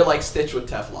 They're like stitched with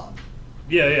Teflon.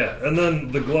 Yeah. And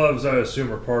then the gloves, I assume,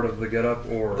 are part of the getup,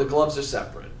 or The gloves are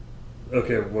separate.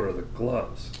 Okay, what are the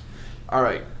gloves? All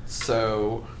right,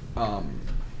 so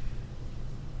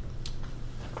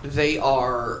they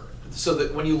are so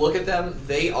that when you look at them,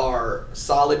 they are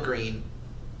solid green,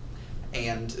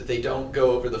 and they don't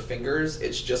go over the fingers.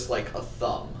 It's just like a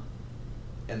thumb,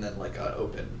 and then like an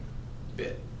open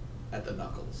bit at the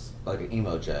knuckles. Like an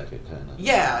emo jacket, kind of.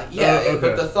 Yeah, okay.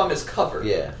 but the thumb is covered.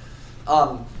 Yeah.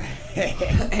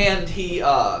 And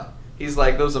he's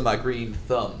like, those are my green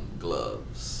thumb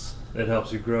gloves. It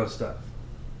helps you grow stuff.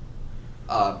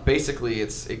 Basically,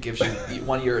 it gives you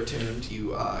when you're attuned,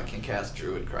 you can cast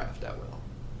Druidcraft at will.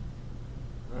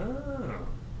 Oh.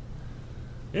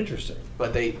 Interesting.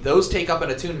 But those take up an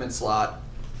attunement slot.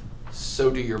 So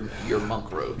do your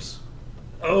monk robes.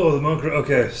 Oh, the monk.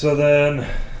 Okay, so then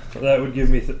that would give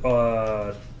me.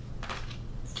 Oh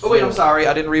wait, I'm sorry,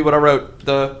 I didn't read what I wrote.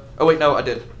 Oh wait, no, I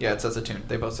did. Yeah, it says attuned.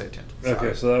 They both say attuned. Sorry.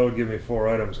 Okay, so that would give me 4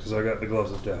 items because I got the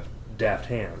gloves of daft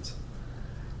hands.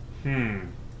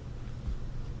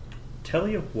 Tell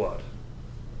you what,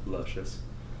 Luscious.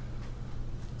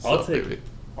 I'll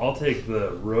take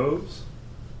the robes.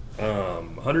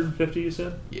 150, you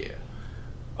said? Yeah.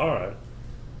 All right.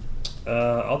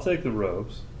 I'll take the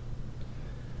robes.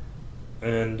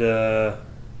 And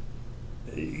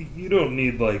you don't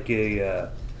need like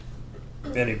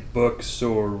any books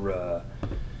or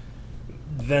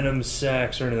venom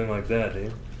sacks or anything like that, do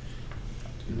you?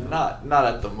 Not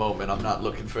at the moment. I'm not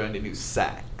looking for any new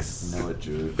sacks. No, a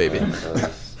druid. Baby.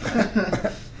 Does.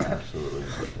 Absolutely.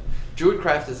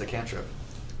 Druidcraft is a cantrip.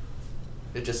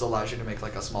 It just allows you to make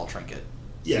like a small trinket.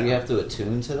 Yeah. So you have to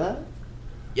attune to that?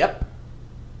 Yep.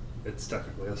 It's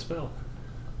technically a spell.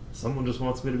 Someone just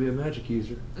wants me to be a magic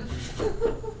user.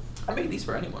 I made these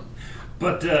for anyone.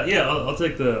 But yeah, I'll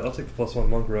take the +1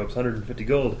 monk robes, 150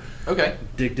 gold. Okay.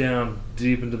 Dig down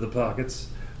deep into the pockets.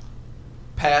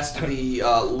 Past the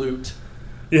loot.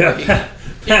 Yeah.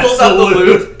 He pulls out the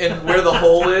loot, and where the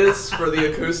hole is for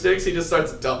the acoustics, he just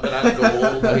starts dumping out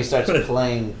gold. So he starts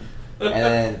playing, and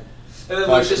then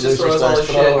Lucius just throws all his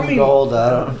throwing shit. gold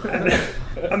at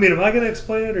him. I mean, am I gonna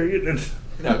explain it or you?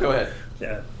 No, go ahead.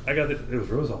 Yeah, I got it. It was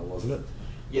Rose Hall, wasn't it?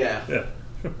 Yeah. Yeah.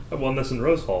 I won this in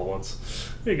Rose Hall once.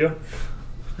 There you go.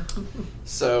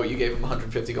 So you gave him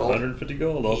 150 gold. 150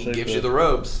 gold. I'll He take gives that. you the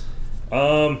robes.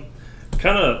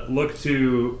 kind of look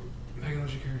to Megan.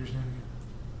 What's your character's name again?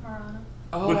 Marana.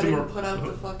 Oh, What's I didn't Mor- put out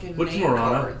the fucking what's name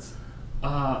Morana?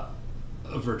 cards.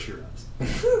 Avert your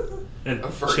eyes. And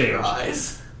Avert change. your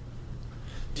eyes.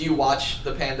 Do you watch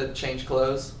the panda change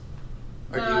clothes?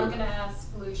 Or No, do you... I'm gonna ask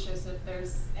Lucius if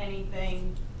there's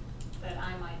anything that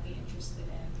I might be interested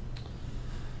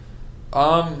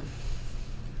in.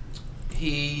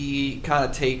 He kind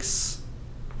of takes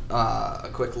a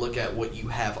quick look at what you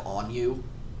have on you.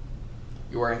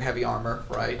 You're wearing heavy armor,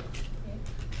 right?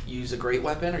 You use a great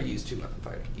weapon or you use 2-weapon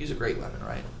fighting? Use a great weapon,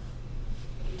 right?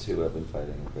 2-weapon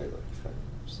fighting, great weapon fighting.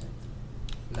 Same.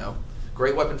 No.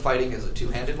 Great weapon fighting is a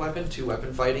 2-handed weapon.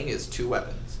 2-weapon fighting is 2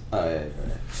 weapons. Oh, yeah,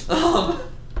 right.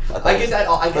 I get that.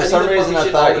 I For get some that reason, I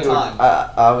shit thought all the you were. time.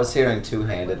 I was hearing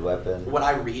 2-handed weapon. When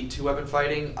I read 2-weapon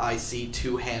fighting, I see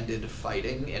 2-handed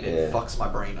fighting, and it Yeah. fucks my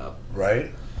brain up.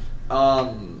 Right?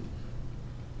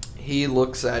 He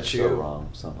looks at So you, wrong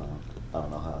somehow. I don't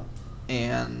know how.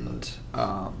 and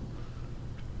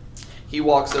he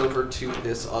walks over to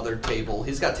this other table.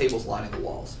 He's got tables lining the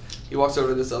walls. He walks over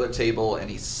to this other table, and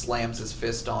he slams his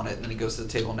fist on it, and then he goes to the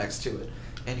table next to it.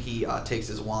 And he takes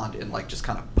his wand and like just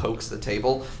kind of pokes the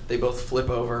table. They both flip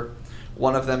over.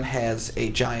 One of them has a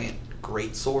giant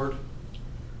greatsword.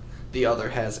 The other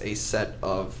has a set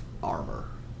of armor.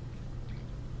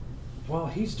 While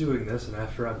he's doing this, and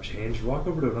after I'm changed, walk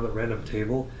over to another random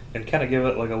table and kind of give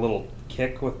it like a little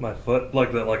kick with my foot,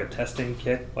 like a testing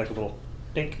kick, like a little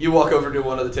dink. You walk over to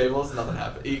one of the tables, nothing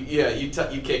happens. You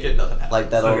kick it, nothing happens. Like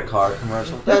that Okay. old car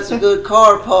commercial. That's a good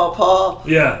car, Paw.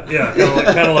 Yeah,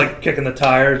 kind of like kicking the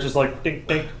tires, just like dink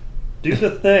dink, do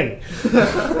the thing.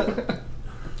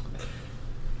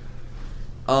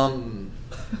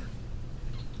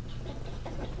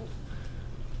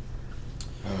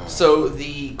 So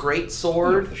the great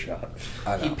sword, The shot.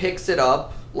 I he know. picks it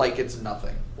up like it's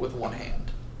nothing with one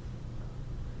hand.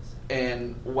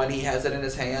 And when he has it in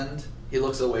his hand, he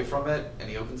looks away from it and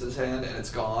he opens his hand and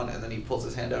it's gone, and then he pulls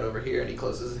his hand out over here and he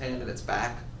closes his hand and it's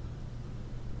back.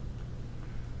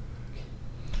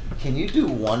 Can you do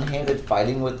one-handed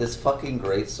fighting with this fucking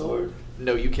greatsword?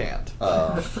 No, you can't.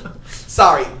 Oh.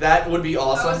 Sorry, that would be I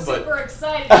awesome, was but super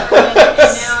excited for it, and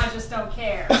now I just don't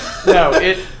care. no,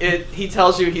 he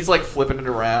tells you, he's like flipping it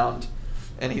around,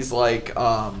 and he's like,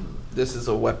 this is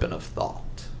a weapon of thought.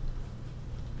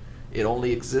 It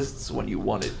only exists when you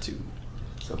want it to.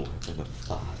 It's a weapon of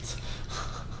thought.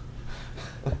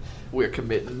 We're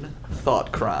committing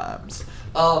thought crimes.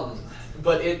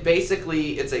 But it's a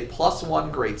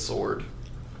 +1 greatsword.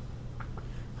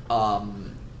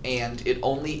 And it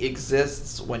only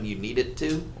exists when you need it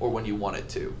to or when you want it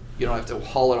to. You don't have to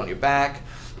haul it on your back.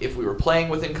 If we were playing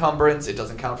with encumbrance, it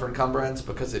doesn't count for encumbrance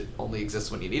because it only exists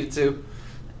when you need it to.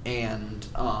 And,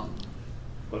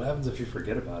 What happens if you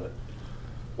forget about it?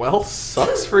 well,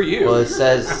 sucks for you. Well, it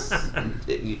says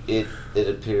it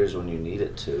appears when you need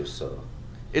it to, so.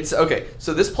 It's okay.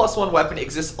 So this +1 weapon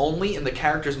exists only in the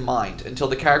character's mind until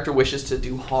the character wishes to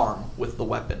do harm with the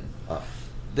weapon. Oh.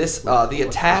 This the What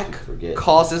attack if you forget?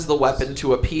 causes the weapon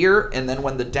to appear, and then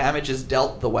when the damage is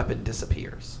dealt, the weapon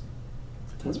disappears.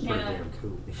 That's pretty Yeah. damn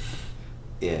cool.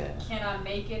 Yeah. Can I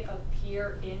make it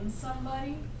appear in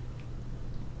somebody?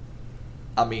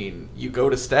 I mean, you go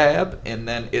to stab, and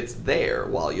then it's there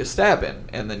while you're stabbing,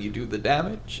 and then you do the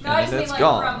damage, No, I and just then mean it's like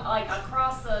gone. from like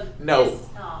across the. No.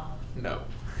 Oh. No, Oh.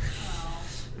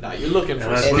 no, you're looking for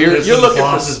And that's what this you're is looking for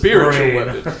Boss's spiritual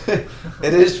brain. weapon.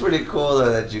 It is pretty cool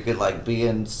though that you could like be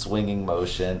in swinging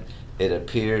motion. It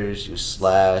appears, you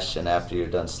slash, and after you're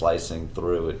done slicing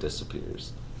through, it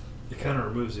disappears. It kind of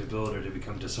removes the ability to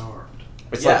become disarmed.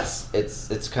 It's Yes. like,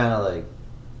 it's kind of like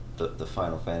the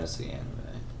Final Fantasy anime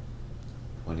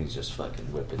when he's just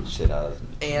fucking whipping shit out of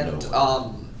And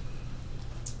nowhere.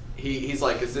 he's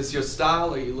like, "Is this your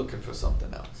style, or are you looking for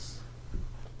something else?"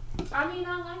 I mean,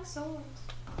 I like swords.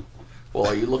 Well,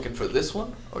 are you looking for this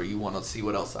one, or you want to see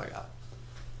what else I got?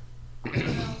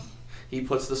 He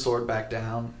puts the sword back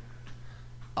down,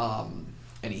 and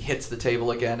he hits the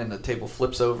table again, and the table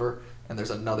flips over, and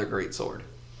there's another great sword.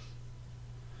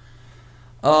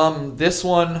 This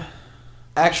one,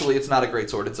 actually, it's not a great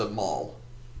sword; it's a maul.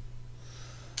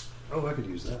 Oh, I could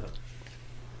use that.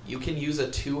 You can use a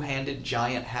 2-handed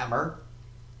giant hammer.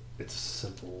 It's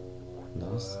simple.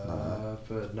 No, it's not.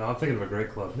 But no, I'm thinking of a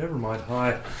great club. Never mind.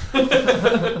 Hi.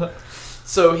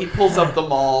 So he pulls up the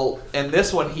maul, and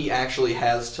this one he actually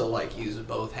has to like use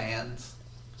both hands.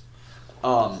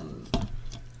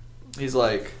 He's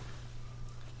like,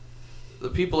 the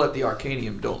people at the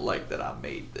Arcanium don't like that I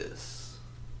made this,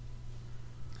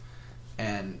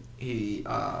 and he's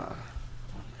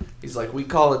like, we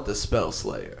call it the Spell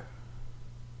Slayer.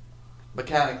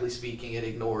 mechanically speaking, it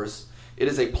ignores. It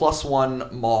is a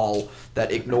 +1 maul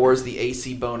that ignores the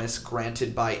AC bonus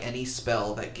granted by any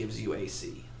spell that gives you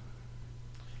AC.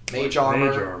 Mage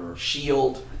armor,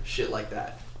 shield, shit like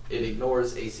that. It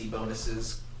ignores AC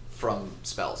bonuses from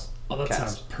spells. Oh, that cast.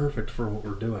 sounds perfect for what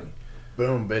we're doing.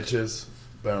 Boom, bitches.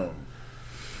 Boom.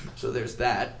 So there's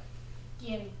that.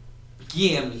 Gimme.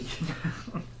 Gimme.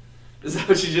 Is that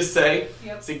what you just say?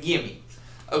 Yep. Say gimme.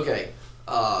 Okay.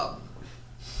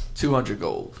 200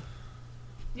 gold.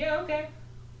 Yeah, okay.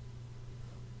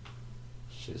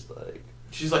 She's like,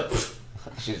 Pfft.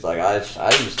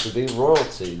 I used to be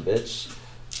royalty, bitch.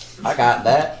 I got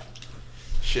that.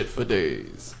 Shit for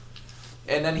days.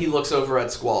 And then he looks over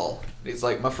at Squall. He's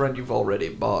like, my friend, you've already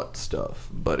bought stuff,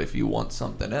 but if you want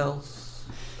something else,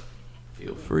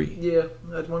 feel free. Yeah,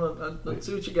 let's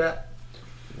see what you got.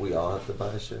 We all have to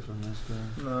buy shit from this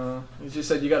guy. No, you just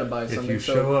said you got to buy something. If you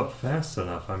show up fast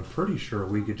enough, I'm pretty sure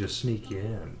we could just sneak you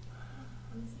in.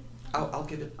 I'll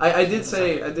give it. I did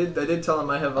say I did tell him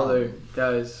I have other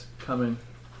guys coming,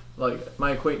 like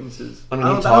my acquaintances. I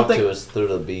mean, he talked to us through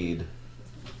the bead.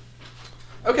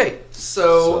 Okay,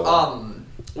 so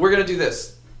we're gonna do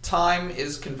this. Time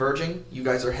is converging. You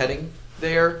guys are heading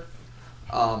there.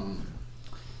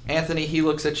 Anthony, he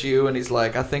looks at you and he's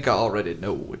like, I think I already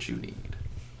know what you need.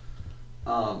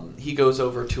 He goes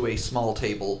over to a small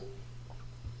table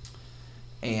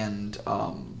and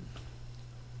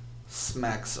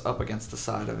smacks up against the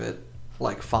side of it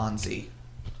like Fonzie.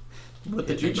 With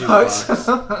the in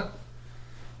jukebox.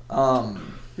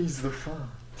 He's the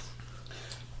fun.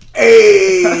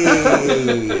 Hey!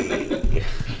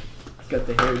 Got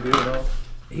the hairdo and all.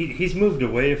 He's moved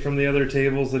away from the other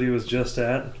tables that he was just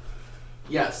at.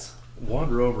 Yes.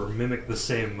 Wander over, mimic the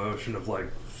same motion of like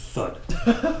thud.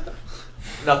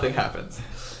 Nothing happens.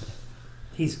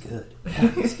 He's good.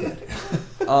 He's good.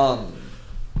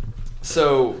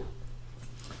 So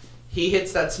he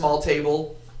hits that small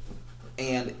table,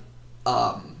 and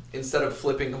instead of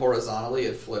flipping horizontally,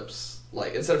 it flips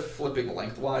like instead of flipping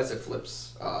lengthwise, it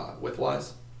flips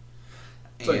widthwise.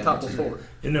 So it And- topples forward.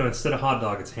 No, instead of hot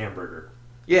dog, it's hamburger.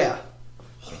 Yeah.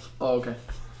 Oh, okay.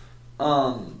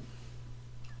 And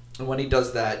when he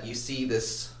does that, you see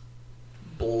this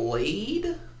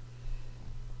blade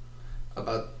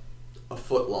about a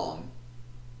foot long,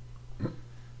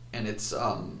 and it's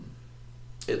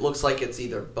it looks like it's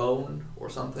either bone or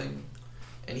something.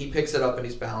 And he picks it up and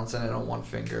he's balancing it on one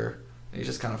finger, and he's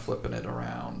just kind of flipping it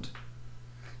around.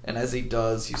 And as he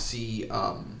does, you see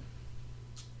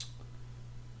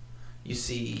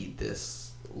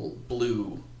this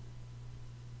blue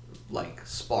like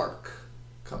spark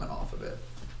coming off of it.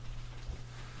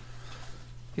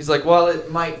 He's like, while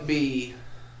it might be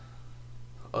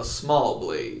a small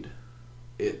blade,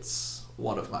 it's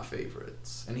one of my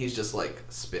favorites. And he's just like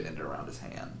spinning it around his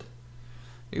hand.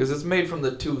 He goes, it's made from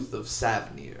the tooth of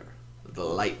Savnir, the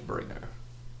Lightbringer,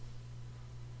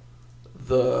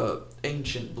 the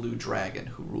ancient blue dragon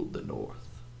who ruled the north.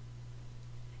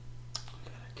 We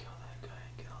gotta kill that guy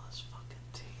and get all his fucking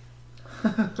teeth.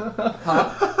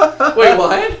 Huh? Wait,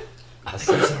 what?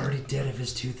 He's already dead if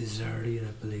his tooth is already in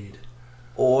a blade.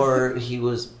 Or he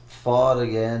was fought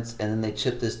against, and then they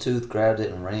chipped his tooth, grabbed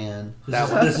it, and ran.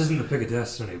 This isn't the pick of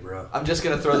destiny, bro. I'm just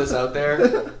going to throw this out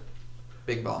there.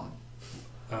 Bing bong.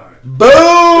 Alright.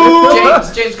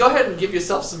 Boom! James, go ahead and give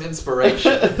yourself some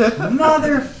inspiration.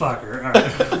 Motherfucker. Alright.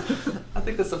 I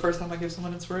think that's the first time I give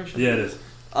someone inspiration. Yeah, it is.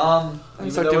 Let me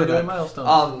Even start though we're doing doing that.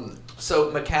 milestones.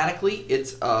 So mechanically,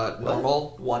 it's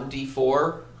normal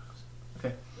 1d4.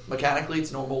 Okay. Mechanically,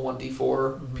 it's normal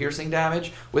 1d4 piercing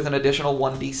damage with an additional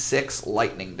 1d6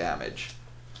 lightning damage.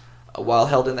 While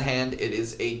held in the hand, it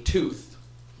is a tooth,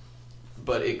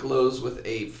 but it glows with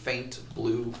a faint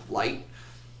blue light,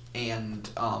 and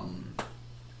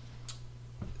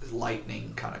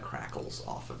lightning kind of crackles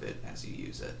off of it as you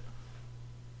use it.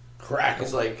 Crackle.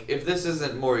 He's like, if this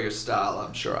isn't more your style,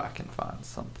 I'm sure I can find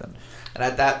something. And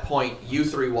at that point, you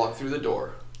three walk through the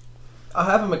door. I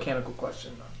have a mechanical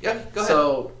question though. Yeah, go ahead.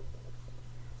 So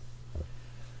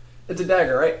it's a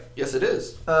dagger, right? Yes, it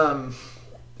is.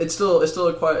 It still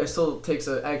takes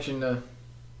an action to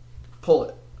pull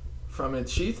it from its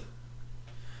sheath.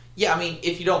 Yeah, I mean,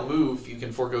 if you don't move, you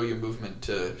can forego your movement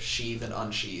to sheath and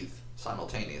unsheath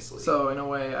simultaneously. So in a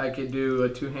way, I could do a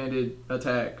two-handed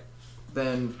attack,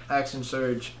 then action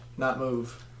surge, not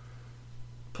move,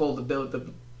 pull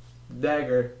the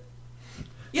dagger.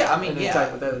 yeah, I mean, and then yeah,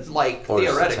 attack with those. like Or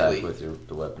just theoretically. attack with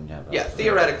the weapon you have. Yeah,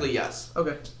 theoretically, yes.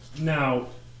 Okay. Now,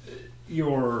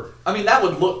 your... I mean, that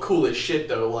would look cool as shit,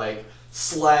 though. Like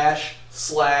slash,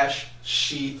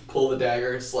 sheath, pull the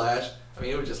dagger, slash. I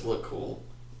mean, it would just look cool.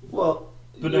 Well,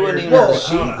 But You now wouldn't you're- even Well, have to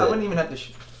sheath I wouldn't it. even have to.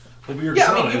 Well, but your Yeah, I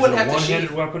katana, mean, you is wouldn't it a have to one-handed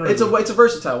sheath- weapon or It's a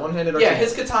versatile one-handed. Or Yeah, two-handed.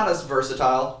 his katana's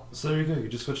versatile. So there you go. You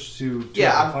just switched to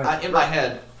Yeah, fight. in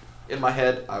my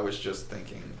head, I was just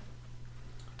thinking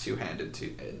two-handed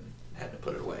and had to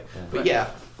put it away. Yeah. But yeah.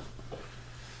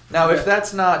 Now, if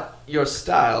that's not your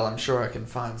style, I'm sure I can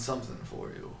find something for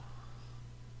you.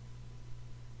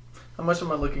 How much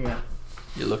am I looking at?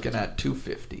 You're looking at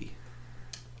 $250.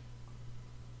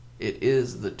 It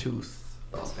is the tooth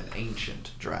of an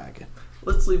ancient dragon.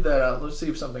 Let's leave that out. Let's see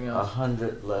if something else.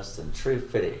 100 less than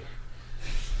 350.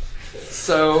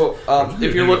 So,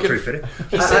 if you're looking,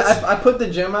 he says, I put the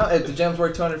gem out. If the gem's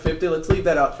worth 250, let's leave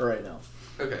that out for right now.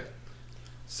 okay.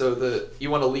 So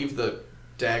you want to leave the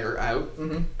dagger out?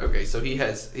 Mm-hmm. Okay. So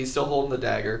he's still holding the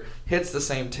dagger. Hits the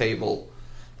same table,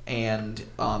 and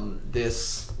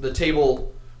the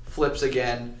table flips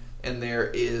again, and there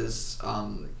is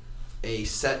a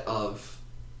set of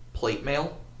plate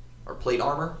mail or plate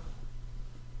armor.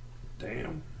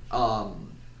 Damn.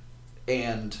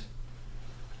 And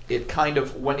it kind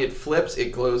of, when it flips,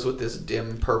 it glows with this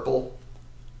dim purple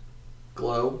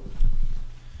glow.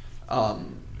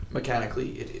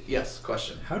 Mechanically, yes,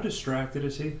 question. How distracted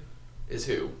is he? Is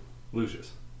who?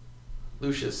 Lucius.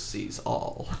 Lucius sees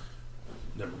all.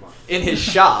 Never mind. In his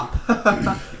shop.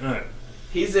 Alright.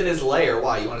 He's in his lair.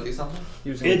 Why? You want to do something? He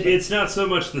was gonna It's not so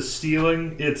much the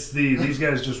stealing, it's these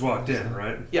guys just walked in,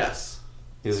 right? Yes.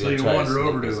 He was So gonna you try to wander sneak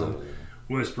over to us him. over there.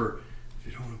 Whisper,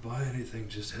 if you don't want to buy anything,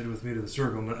 just head with me to the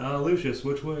circle. Lucius,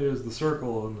 which way is the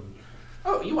circle? And then,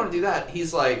 Oh, you want to do that?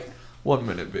 He's like, 1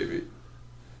 minute, baby.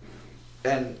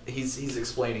 And he's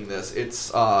explaining this.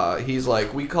 It's he's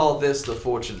like, we call this the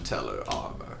fortune teller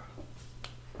armor.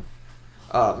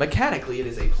 Mechanically, it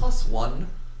is a +1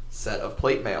 set of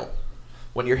plate mail.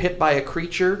 When you're hit by a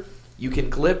creature, you can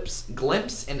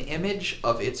glimpse an image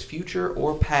of its future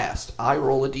or past. I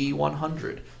roll a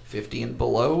D100. 50 and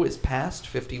below is past.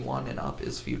 51 and up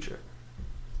is future.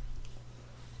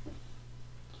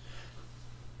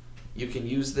 You can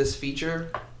use this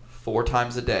feature 4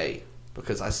 times a day,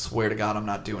 because I swear to God I'm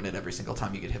not doing it every single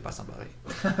time you get hit by somebody.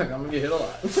 I'm gonna get hit a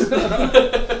lot.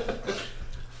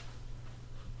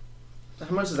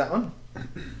 How much is that one?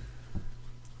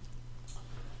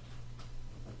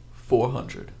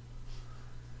 400.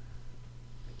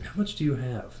 how much do you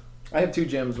have? I have 2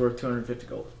 gems worth 250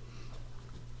 gold.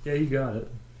 Yeah, you got it.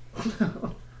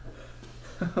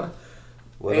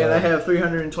 What, And I have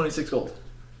 326 gold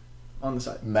on the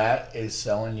side. Matt is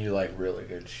selling you like really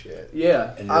good shit.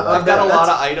 Yeah, And you're I've got a lot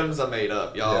that's- of items I made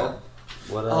up, y'all.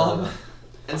 What,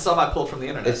 And some I pulled from the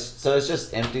internet. it's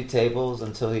just empty tables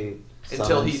until he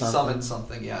Summons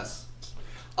something, yes.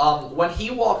 When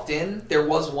he walked in, there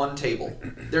was one table.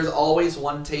 There's always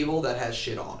one table that has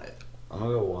shit on it. I'm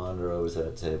gonna go wander over to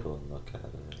that table and look at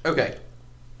it Okay,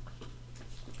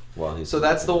 while he's. so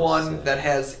that's the looking one at that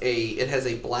has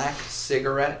a black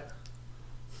cigarette.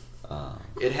 Uh,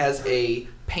 It has a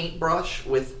paintbrush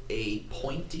with a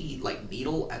pointy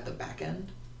needle at the back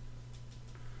end.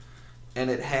 And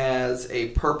it has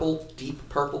a deep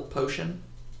purple potion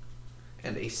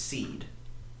and a seed.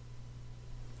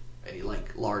 A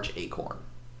large acorn.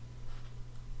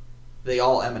 They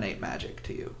all emanate magic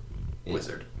to you, Yeah.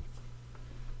 wizard.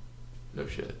 No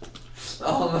shit.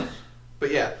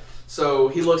 But yeah, so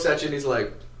he looks at you and he's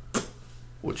like,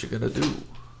 "What you gonna do?"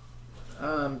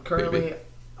 Currently, Baby.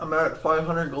 I'm at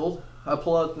 500 gold. I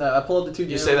pull out the 2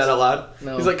 gems. You say that out loud?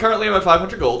 No. He's like, "Currently I'm at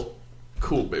 500 gold."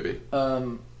 Cool, baby.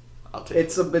 I'll take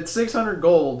it. It's 600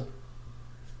 gold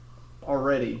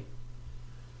already.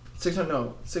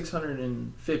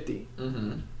 650.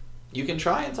 Mm-hmm. You can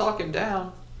try and talk him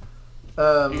down.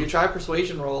 You can try a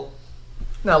persuasion roll.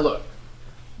 Now look,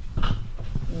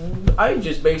 I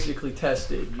just basically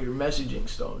tested your messaging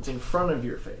stones in front of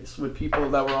your face with people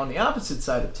that were on the opposite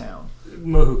side of town.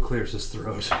 Mohu clears his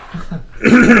throat.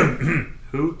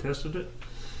 Who tested it?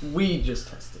 We just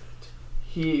tested it.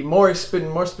 He more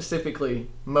specifically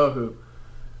Mohu.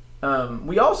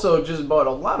 We also just bought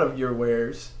a lot of your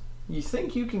wares. You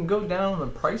think you can go down the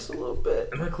price a little bit?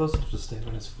 Am I close enough to stand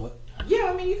on his foot?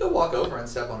 Yeah, I mean, you could walk over and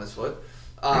step on his foot.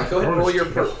 Go ahead and Oh, roll your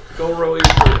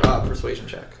it's- persuasion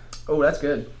check. Oh, that's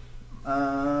good.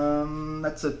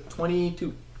 That's a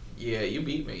 22. Yeah, you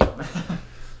beat me.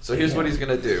 So here's what he's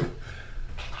gonna do.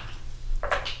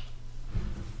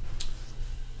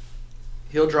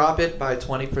 He'll drop it by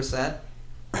 20%.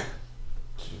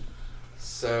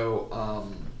 So,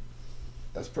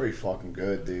 That's pretty fucking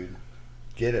good, dude.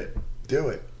 Get it. Do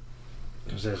it.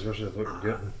 Especially with what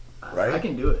you're getting. Right? I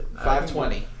can do it.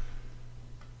 520.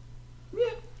 Yeah.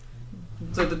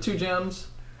 So the 2 gems,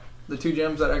 the 2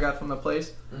 gems that I got from the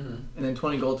place, Mm-hmm. and then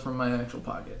 20 gold from my actual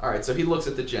pocket. All right, so he looks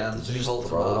at the gems and he holds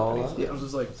them throw it up. all and out? Yeah, I was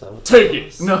just like, Is that what- take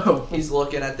it. No, He's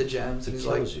looking at the gems and he's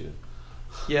like, kills you.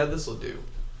 "Yeah, this will do."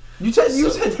 you said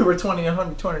So- they were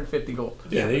 250 gold.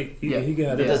 Yeah, he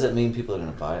got That it. doesn't mean people are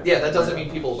gonna buy it. Yeah, that doesn't mean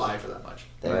people buy for that much.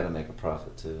 They gotta make a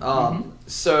profit too.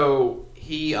 So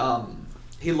he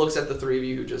looks at the 3 of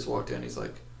you who just walked in. He's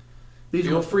like, These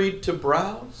 "Feel are- free to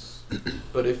browse,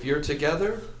 but if you're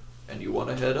together and you want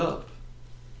to head up,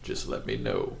 just let me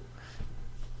know."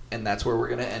 And that's where we're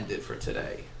gonna end it for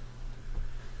today.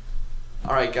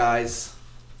 All right, guys.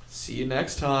 See you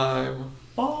next time.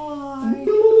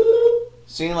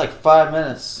 See you in like 5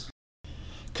 minutes.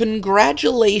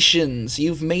 Congratulations,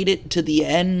 you've made it to the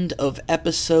end of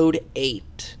episode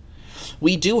 8.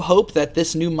 We do hope that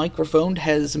this new microphone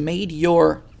has made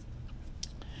your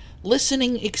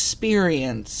listening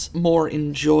experience more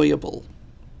enjoyable.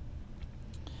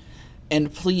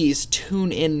 And please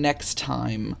tune in next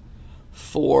time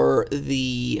for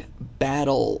the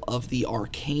Battle of the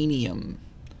Arcanium.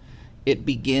 It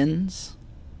begins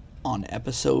on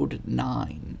episode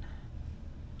 9.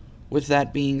 With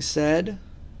that being said,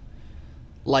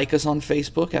 like us on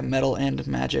Facebook at Metal and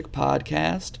Magic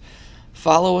Podcast.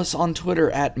 Follow us on Twitter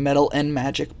at Metal and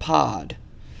Magic Pod.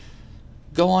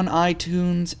 Go on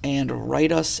iTunes and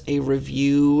write us a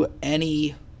review.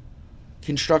 Any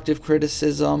constructive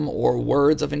criticism or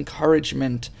words of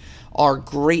encouragement are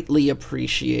greatly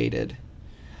appreciated.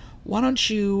 Why don't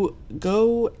you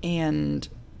go and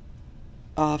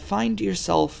find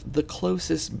yourself the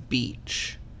closest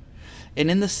beach, and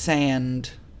in the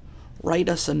sand, write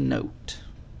us a note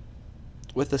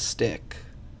with a stick.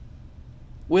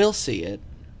 We'll see it.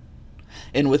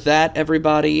 And with that,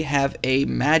 everybody, have a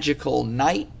magical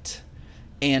night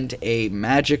and a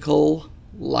magical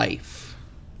life.